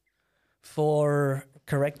rules for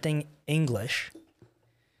correcting English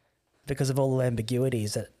because of all the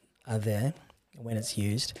ambiguities that are there when it's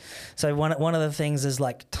used. So one of the things is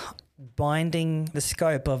like binding the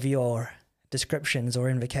scope of your descriptions or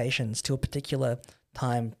invocations to a particular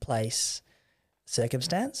time, place,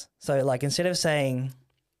 circumstance. So like instead of saying,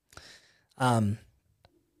 I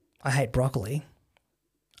hate broccoli,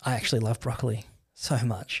 I actually love broccoli so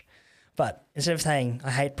much. But instead of saying I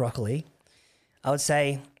hate broccoli, I would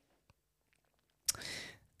say,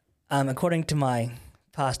 according to my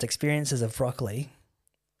past experiences of broccoli,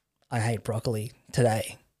 I hate broccoli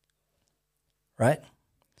today, right?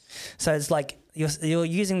 So it's like you're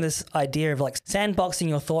using this idea of like sandboxing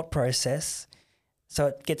your thought process so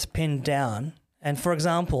it gets pinned down. And for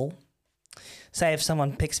example, say if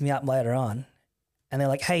someone picks me up later on and they're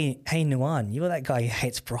like, hey Nuwan, you were that guy who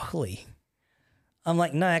hates broccoli. I'm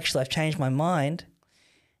like, no, actually I've changed my mind.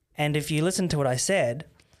 And if you listen to what I said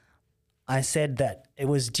that it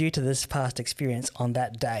was due to this past experience on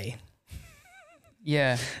that day.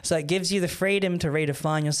 Yeah. So it gives you the freedom to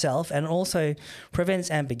redefine yourself and also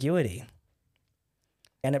prevents ambiguity.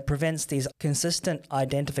 And it prevents these consistent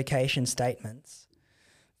identification statements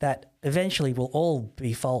that eventually will all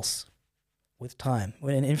be false with time.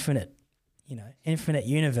 When an infinite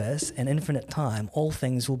universe and infinite time, all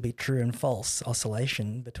things will be true and false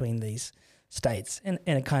oscillation between these states in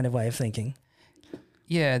a kind of way of thinking.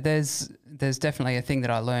 Yeah, there's definitely a thing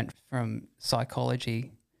that I learned from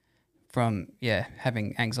psychology from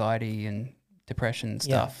having anxiety and depression and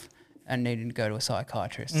stuff and needing to go to a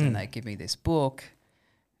psychiatrist and they give me this book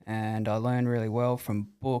and I learn really well from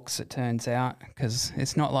books, it turns out, because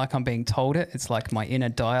it's not like I'm being told it, it's like my inner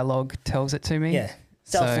dialogue tells it to me. Yeah,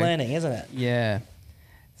 self-learning, isn't it? Yeah.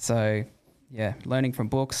 So, learning from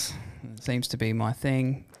books seems to be my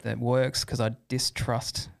thing that works because I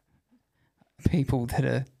distrust people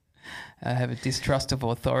that have a distrust of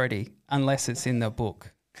authority unless it's in the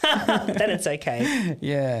book. then it's okay.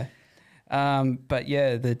 Yeah. But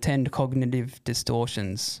yeah, the 10 cognitive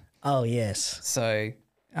distortions. Oh, yes. So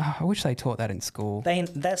I wish they taught that in school.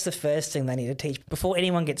 That's the first thing they need to teach. Before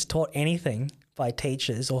anyone gets taught anything by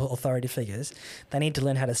teachers or authority figures, they need to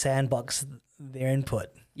learn how to sandbox their input.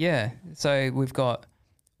 Yeah. So we've got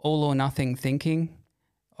all or nothing thinking,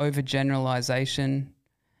 overgeneralization,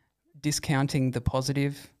 discounting the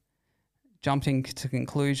positive, jumping to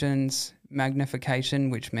conclusions, magnification,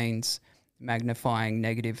 which means magnifying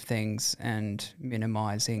negative things and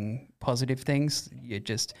minimizing positive things. You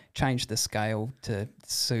just change the scale to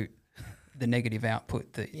suit the negative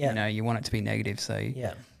output that you want it to be negative. So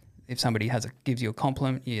if somebody gives you a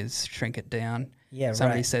compliment, you shrink it down. Yeah,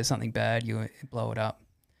 somebody says something bad, you blow it up.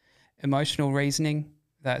 Emotional reasoning,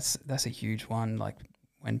 that's a huge one. Like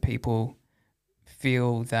when people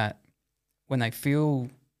feel when they feel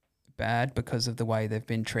bad because of the way they've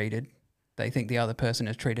been treated, they think the other person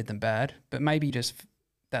has treated them bad, but maybe just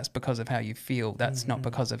that's because of how you feel. That's not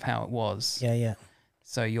because of how it was. Yeah, yeah.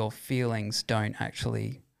 So your feelings don't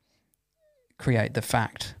actually create the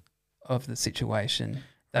fact of the situation.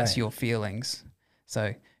 That's your feelings.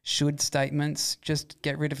 So should statements, just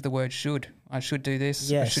get rid of the word should. I should do this.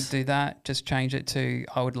 Yes. I should do that. Just change it to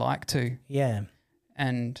I would like to. Yeah.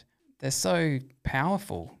 And they're so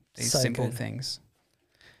powerful, these simple things.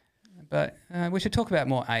 But we should talk about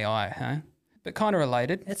more AI, huh? But kind of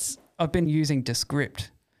related. I've been using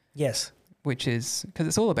Descript. Yes. Which is, because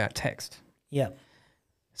it's all about text. Yeah.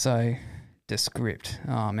 So Descript,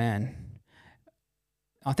 oh man.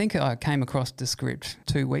 I think I came across Descript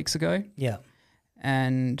 2 weeks ago. Yeah.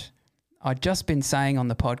 And I'd just been saying on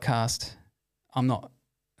the podcast, I'm not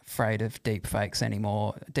afraid of deep fakes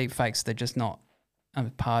anymore. Deep fakes, they're just not a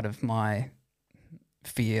part of my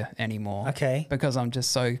fear anymore. Okay. Because I'm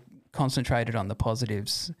just so concentrated on the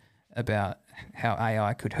positives about how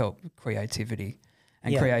AI could help creativity.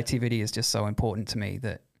 And creativity is just so important to me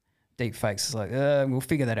that deep fakes is like, we'll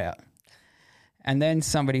figure that out. And then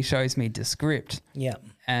somebody shows me Descript. Yeah.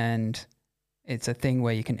 And it's a thing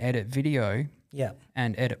where you can edit video. Yeah.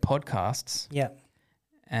 And edit podcasts. Yeah.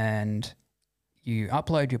 And you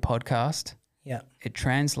upload your podcast. Yeah. It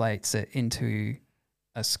translates it into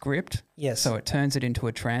a script. Yes. So it turns it into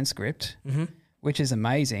a transcript, which is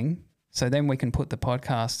amazing. So then we can put the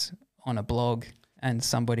podcast on a blog and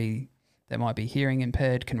somebody that might be hearing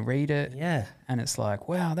impaired can read it. Yeah. And it's like,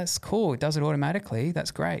 wow, that's cool. It does it automatically. That's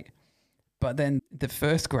great. But then the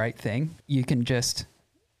first great thing, you can just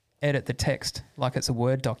edit the text like it's a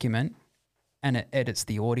Word document and it edits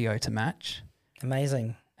the audio to match.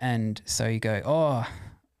 Amazing. And so you go, oh,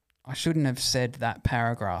 I shouldn't have said that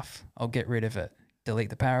paragraph. I'll get rid of it. Delete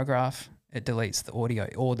the paragraph. It deletes the audio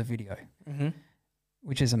or the video,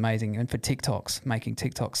 which is amazing. And for TikToks, making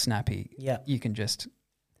TikToks snappy, you can just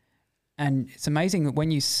 – and it's amazing that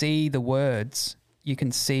when you see the words, you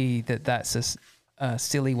can see that that's a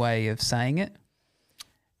silly way of saying it.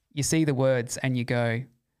 You see the words and you go,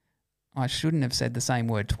 I shouldn't have said the same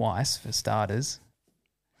word twice for starters.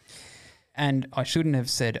 And I shouldn't have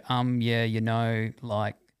said,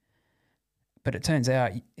 like, but it turns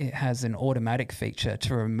out it has an automatic feature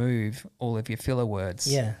to remove all of your filler words.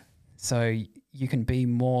 Yeah. So you can be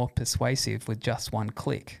more persuasive with just one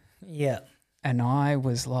click. Yeah. And I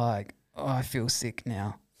was like, oh, I feel sick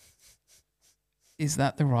now. Is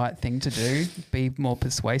that the right thing to do? Be more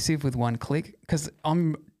persuasive with one click? Because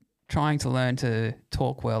I'm trying to learn to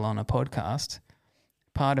talk well on a podcast.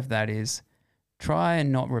 Part of that is try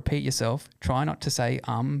and not repeat yourself. Try not to say,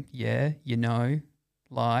 yeah,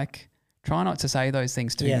 like. Try not to say those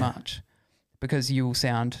things too much because you will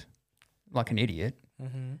sound like an idiot.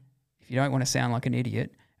 If you don't want to sound like an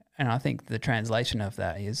idiot, and I think the translation of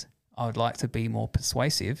that is I would like to be more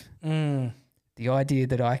persuasive. The idea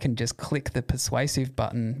that I can just click the persuasive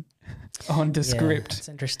button on Descript. It's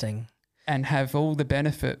interesting. And have all the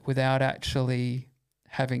benefit without actually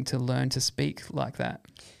having to learn to speak like that.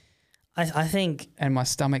 I think... And my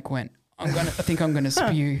stomach went, I think I'm going to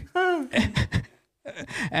spew.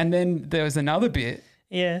 And then there was another bit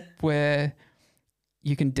where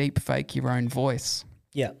you can deep fake your own voice.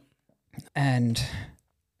 Yeah. And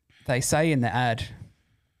they say in the ad,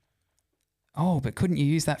 oh, but couldn't you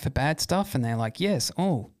use that for bad stuff? And they're like, yes.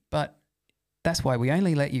 Oh, but that's why we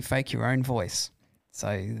only let you fake your own voice.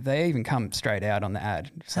 So they even come straight out on the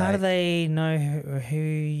ad. So how do they know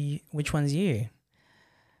which one's you?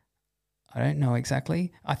 I don't know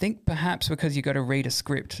exactly. I think perhaps because you got to read a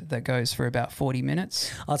script that goes for about 40 minutes.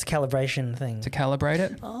 Oh, it's a calibration thing. To calibrate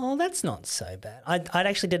it. Oh, that's not so bad. I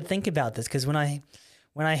actually did think about this because when I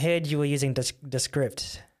heard you were using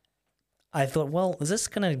Descript, I thought, well, is this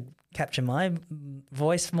going to capture my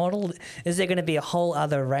voice model? Is there going to be a whole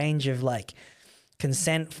other range of like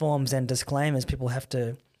consent forms and disclaimers people have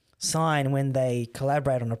to sign when they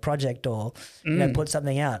collaborate on a project or put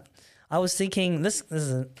something out? I was thinking this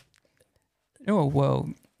is a, oh well,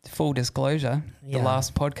 full disclosure, the Yeah.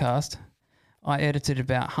 last podcast I edited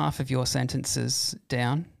about half of your sentences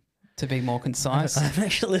down to be more concise. I've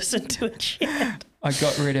actually listened to it yet. I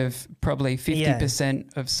got rid of probably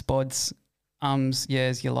 50% of Spod's ums,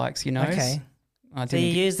 yes, your likes, your knows. Okay. I So you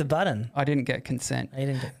didn't, use the button. I didn't get consent. You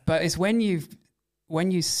didn't get, But it's when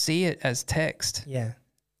you see it as text, yeah.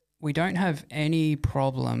 we don't have any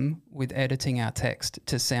problem with editing our text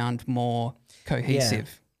to sound more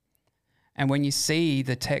cohesive. And when you see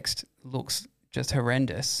the text looks just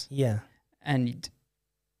horrendous Yeah. and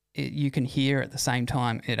you can hear at the same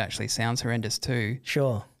time it actually sounds horrendous too,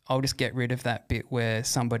 Sure. I'll just get rid of that bit where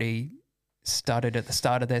somebody stuttered at the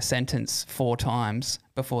start of their sentence 4 times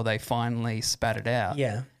before they finally spat it out.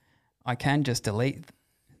 Yeah. I can just delete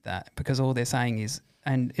that because all they're saying is,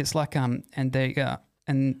 and it's like, and there you go.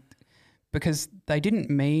 And because they didn't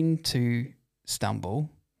mean to stumble,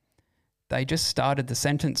 they just started the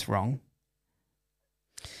sentence wrong.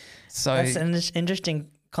 So That's an interesting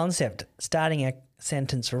concept, starting a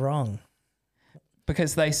sentence wrong.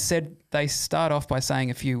 because they start off by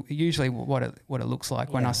saying usually what it looks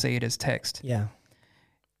like when I see it as text. Yeah.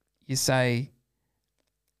 You say,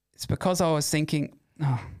 it's because I was thinking,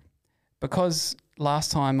 because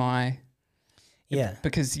last time Yeah.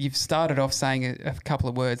 because you've started off saying a couple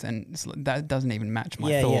of words and that doesn't even match my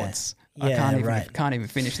Yeah, yeah. thoughts. Yeah, I right. can't even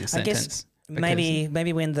finish this I guess sentence.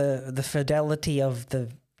 maybe when the fidelity of the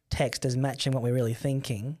text is matching what we're really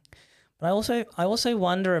thinking. But I also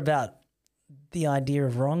wonder about the idea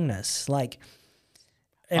of wrongness. Like,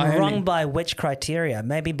 and wrong by which criteria?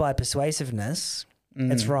 Maybe by persuasiveness,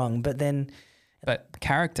 it's wrong. But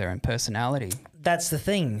character and personality. that's the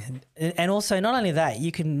thing. And also, not only that,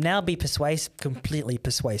 you can now be completely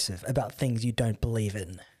persuasive about things you don't believe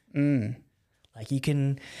in. Like you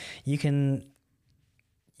can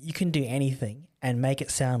do anything and make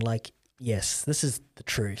it sound like, yes, this is the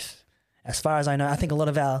truth. As far as I know, I think a lot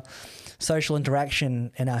of our social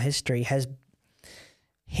interaction in our history has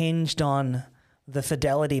hinged on the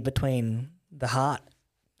fidelity between the heart,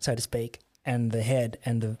 so to speak, and the head,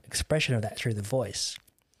 and the expression of that through the voice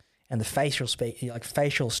and the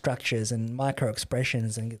facial structures and micro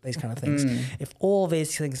expressions and these kind of things. If all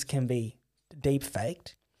these things can be deep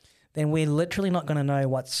faked, then we're literally not going to know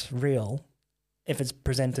what's real if it's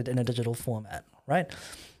presented in a digital format, right?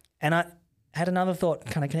 And I had another thought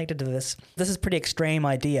kind of connected to this. This is a pretty extreme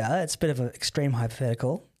idea. It's a bit of an extreme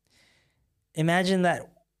hypothetical. Imagine that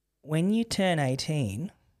when you turn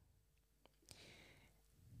 18,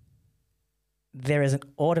 there is an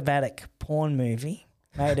automatic porn movie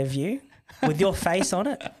made of you with your face on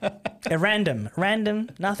it. A random,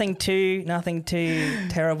 nothing too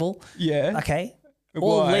terrible. Yeah. Okay.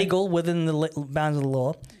 All Why? legal within the bounds of the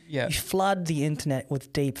law. Yeah. You flood the internet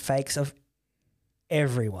with deep fakes of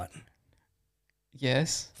everyone.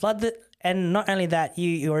 Yes. And not only that,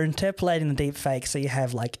 you're interpolating the deep fakes, so you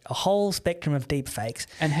have like a whole spectrum of deep fakes.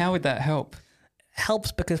 And how would that help?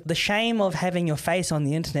 Helps because the shame of having your face on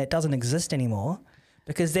the internet doesn't exist anymore,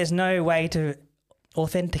 because there's no way to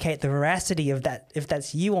authenticate the veracity of that, if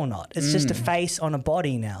that's you or not. It's just a face on a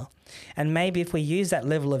body now. And maybe if we use that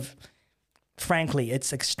level of, frankly,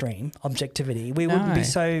 it's extreme objectivity, we wouldn't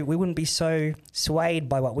be so swayed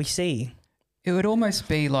by what we see. It would almost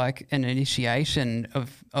be like an initiation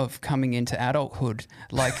of coming into adulthood,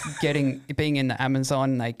 like being in the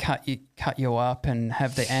Amazon. They cut you up and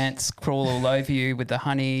have the ants crawl all over you with the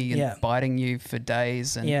honey and biting you for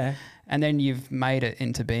days, and then you've made it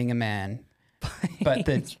into being a man. But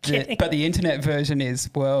the internet version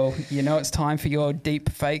is, well, it's time for your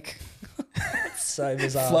deep fake. It's so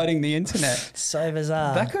bizarre. Flooding the internet. So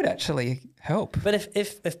bizarre. That could actually help. But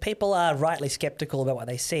if people are rightly skeptical about what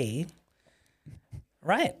they see,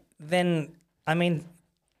 right, then I mean,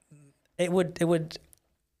 it would.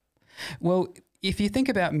 Well, if you think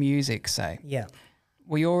about music, say,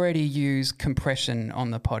 we already use compression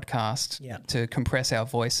on the podcast to compress our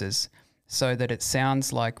voices so that it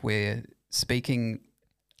sounds like we're speaking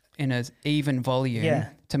in an even volume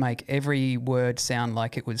to make every word sound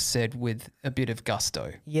like it was said with a bit of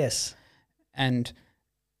gusto. Yes. And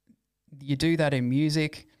you do that in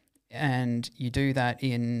music, and you do that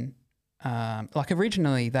in like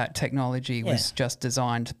originally that technology was just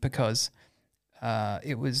designed because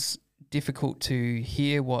it was difficult to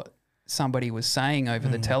hear what somebody was saying over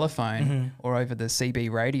the telephone or over the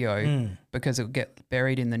CB radio because it would get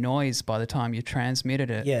buried in the noise by the time you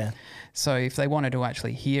transmitted it. Yeah. So if they wanted to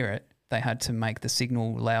actually hear it, they had to make the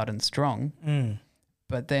signal loud and strong.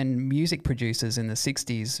 But then music producers in the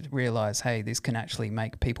 60s realised, hey, this can actually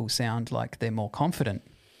make people sound like they're more confident.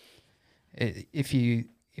 If you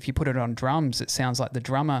put it on drums, it sounds like the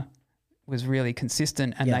drummer was really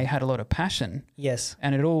consistent and they had a lot of passion. Yes.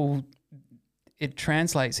 And it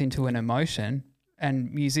translates into an emotion,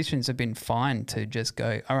 and musicians have been fine to just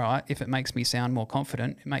go, all right, if it makes me sound more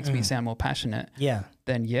confident, it makes me sound more passionate,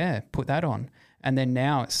 then put that on. And then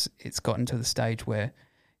now it's gotten to the stage where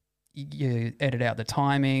you edit out the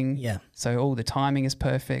timing. Yeah. So all the timing is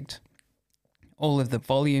perfect. All of the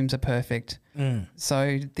volumes are perfect.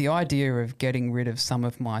 So the idea of getting rid of some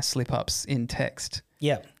of my slip-ups in text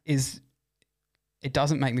is it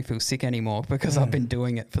doesn't make me feel sick anymore because I've been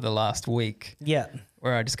doing it for the last week. Yeah.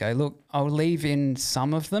 Where I just go, look, I'll leave in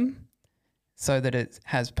some of them so that it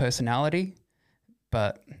has personality,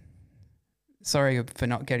 but sorry for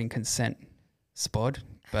not getting consent, Spod,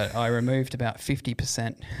 but I removed about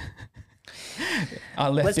 50%.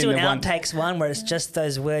 Let's do an outtakes one where it's just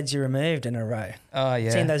those words you removed in a row. Oh,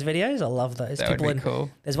 yeah. Seen those videos? I love those. That would be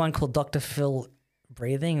cool. There's one called Dr. Phil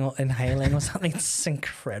breathing or inhaling or something. It's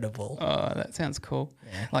incredible. Oh, that sounds cool.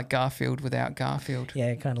 Yeah. Like Garfield without Garfield.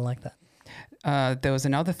 Yeah, kind of like that. There was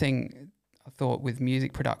another thing I thought with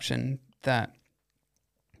music production that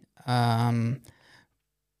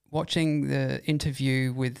watching the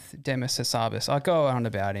interview with Demis Hassabis, I go on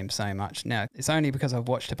about him so much now. It's only because I've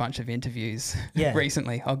watched a bunch of interviews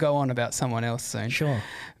recently. I'll go on about someone else soon. Sure.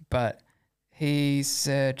 But he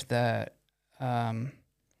said that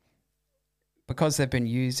because they've been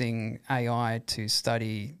using AI to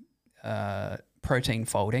study protein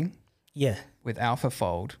folding with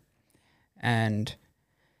AlphaFold, and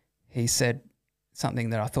he said something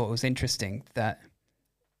that I thought was interesting, that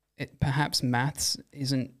perhaps maths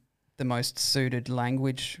isn't the most suited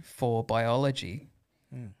language for biology,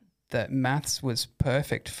 that maths was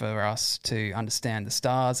perfect for us to understand the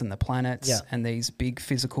stars and the planets and these big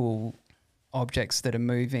physical objects that are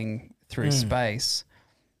moving through space.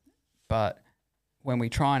 But when we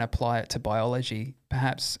try and apply it to biology,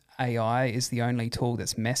 perhaps AI is the only tool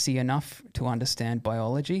that's messy enough to understand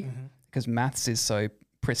biology because maths is so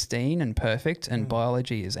pristine and perfect and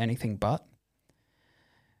biology is anything but.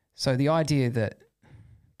 So the idea that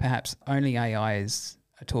perhaps only AI is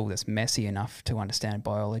a tool that's messy enough to understand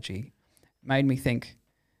biology made me think,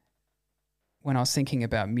 when I was thinking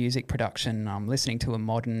about music production, I'm listening to a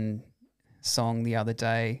modern song the other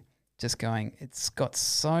day, just going, it's got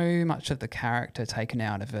so much of the character taken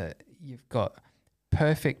out of it. You've got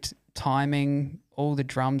perfect timing, all the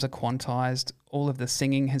drums are quantized, all of the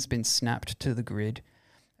singing has been snapped to the grid,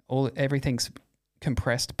 everything's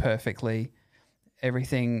compressed perfectly,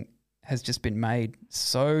 everything has just been made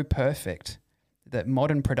so perfect that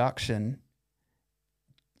modern production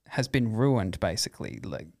has been ruined, basically.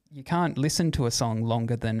 Like, you can't listen to a song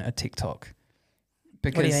longer than a TikTok.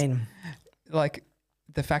 Because, what do you mean? Like,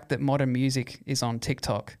 the fact that modern music is on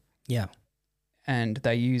TikTok. Yeah. And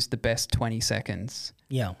they use the best 20 seconds.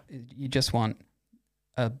 Yeah. You just want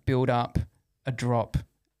a build up, a drop,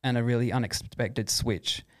 and a really unexpected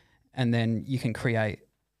switch. And then you can create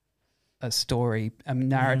a story, a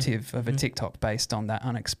narrative of a TikTok based on that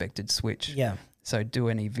unexpected switch. Yeah. So do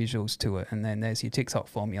any visuals to it, and then there's your TikTok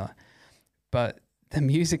formula. But the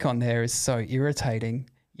music on there is so irritating.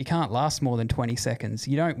 You can't last more than 20 seconds.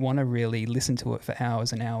 You don't want to really listen to it for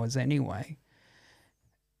hours and hours anyway.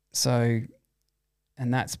 So,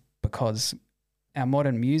 and that's because our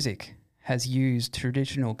modern music has used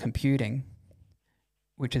traditional computing,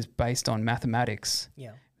 which is based on mathematics.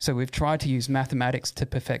 Yeah. So we've tried to use mathematics to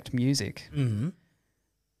perfect music.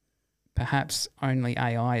 Perhaps only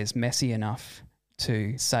AI is messy enough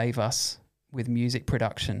to save us with music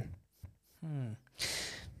production.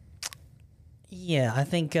 Yeah, I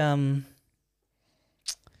think, tape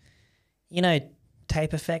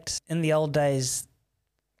effects. In the old days,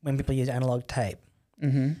 when people used analog tape,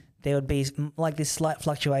 there would be like these slight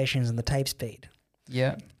fluctuations in the tape speed.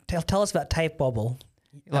 Yeah. Tell us about tape wobble.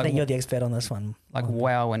 I think you're the expert on this one. Like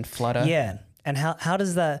wow and flutter. Yeah. And how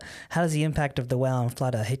does the impact of the wow and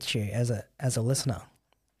flutter hit you as a listener?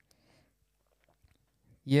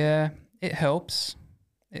 Yeah, it helps.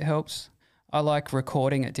 It helps. I like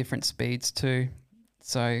recording at different speeds too.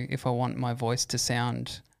 So if I want my voice to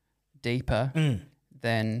sound deeper,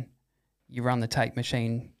 then you run the tape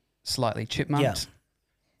machine slightly chipmunked. Yeah.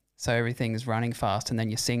 So everything is running fast, and then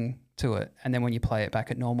you sing to it. And then when you play it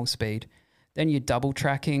back at normal speed, Then your double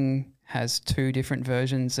tracking has 2 different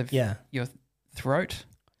versions of your throat.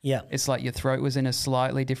 Yeah. It's like your throat was in a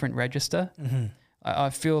slightly different register. Mm-hmm. I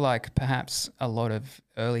feel like perhaps a lot of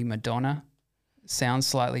early Madonna sounds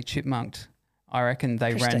slightly chipmunked. I reckon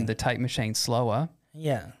they ran the tape machine slower.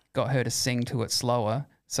 Yeah. Got her to sing to it slower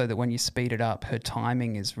so that when you speed it up, her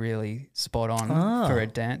timing is really spot on for a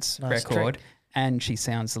dance record. Trick. And she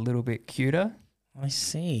sounds a little bit cuter. I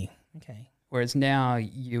see. Okay. Whereas now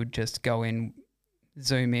you would just go in,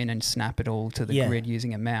 zoom in and snap it all to the grid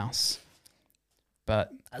using a mouse.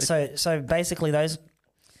 But so basically those,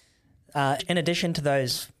 in addition to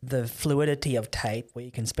those, the fluidity of tape where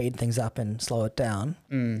you can speed things up and slow it down,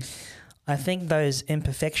 I think those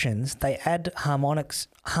imperfections, they add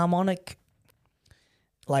harmonic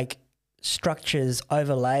like structures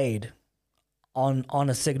overlaid on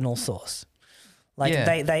a signal source. Like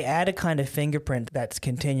they add a kind of fingerprint that's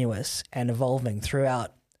continuous and evolving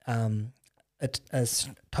throughout a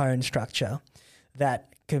tone structure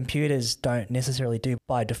that computers don't necessarily do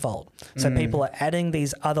by default. So people are adding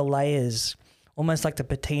these other layers, almost like the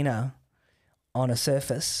patina on a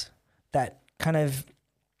surface that kind of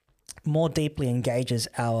more deeply engages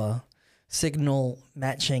our signal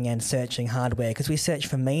matching and searching hardware, because we search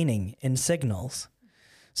for meaning in signals.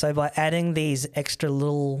 So by adding these extra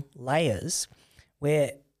little layers,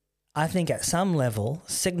 where I think at some level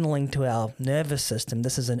signaling to our nervous system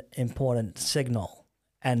this is an important signal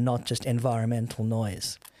and not just environmental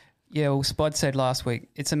noise. Yeah, well, Spod said last week,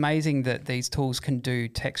 it's amazing that these tools can do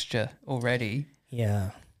texture already.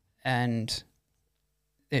 Yeah. And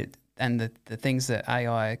the things that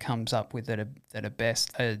AI comes up with that are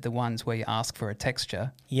best are the ones where you ask for a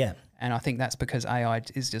texture. Yeah. And I think that's because AI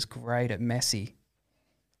is just great at messy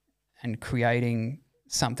and creating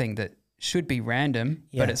something that should be random,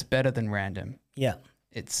 but it's better than random. Yeah.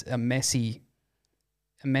 It's a messiness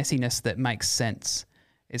that makes sense.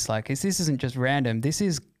 It's like, this isn't just random. This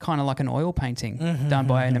is kind of like an oil painting done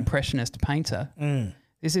by an impressionist painter.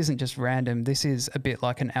 This isn't just random. This is a bit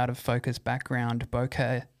like an out-of-focus background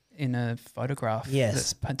bokeh in a photograph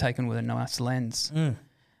that's taken with a nice lens.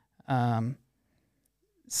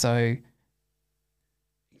 So,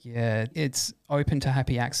 yeah, it's open to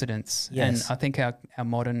happy accidents. Yes. And I think our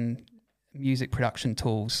modern music production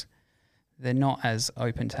tools, they're not as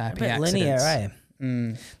open to happy accidents. Linear, eh?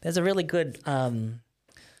 There's a really good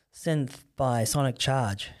synth by Sonic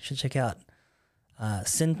Charge. You should check out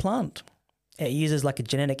Synplant. It uses like a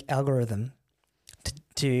genetic algorithm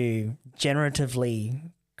to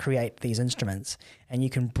generatively create these instruments, and you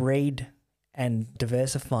can breed and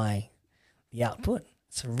diversify the output.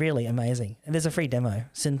 It's really amazing. And there's a free demo,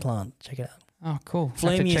 Synplant. Check it out. Oh, cool.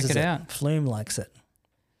 Flume uses uses it out. Flume likes it.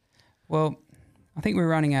 Well, I think we're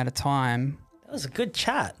running out of time. That was a good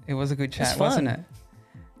chat. It was a good chat, wasn't it?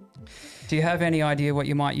 Do you have any idea what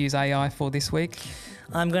you might use AI for this week?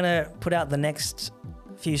 I'm going to put out the next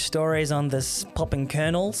few stories on this popping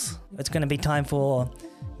kernels. It's going to be time for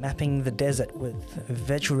mapping the desert with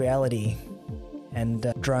virtual reality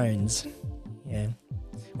and drones. Yeah.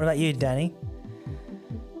 What about you, Danny?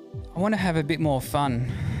 I want to have a bit more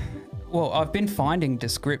fun. Well, I've been finding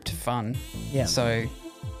Descript fun. Yeah. So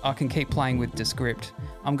I can keep playing with Descript.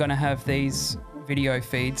 I'm going to have these video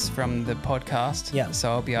feeds from the podcast. Yeah. So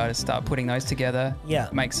I'll be able to start putting those together. Yeah.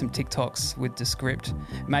 Make some TikToks with Descript.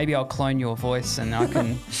 Maybe I'll clone your voice and I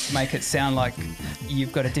can make it sound like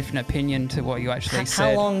you've got a different opinion to what you actually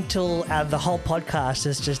said. How long till the whole podcast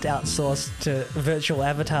is just outsourced to virtual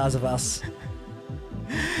avatars of us?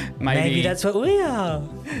 Maybe that's what we are.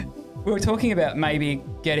 We were talking about maybe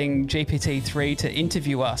getting GPT-3 to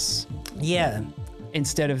interview us. Yeah.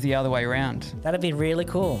 Instead of the other way around. That'd be really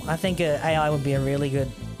cool. I think AI would be a really good...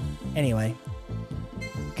 Anyway,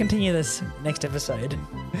 continue this next episode.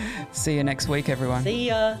 See you next week, everyone. See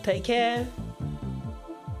ya. Take care.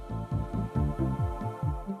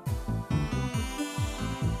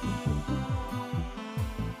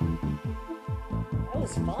 That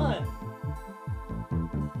was fun.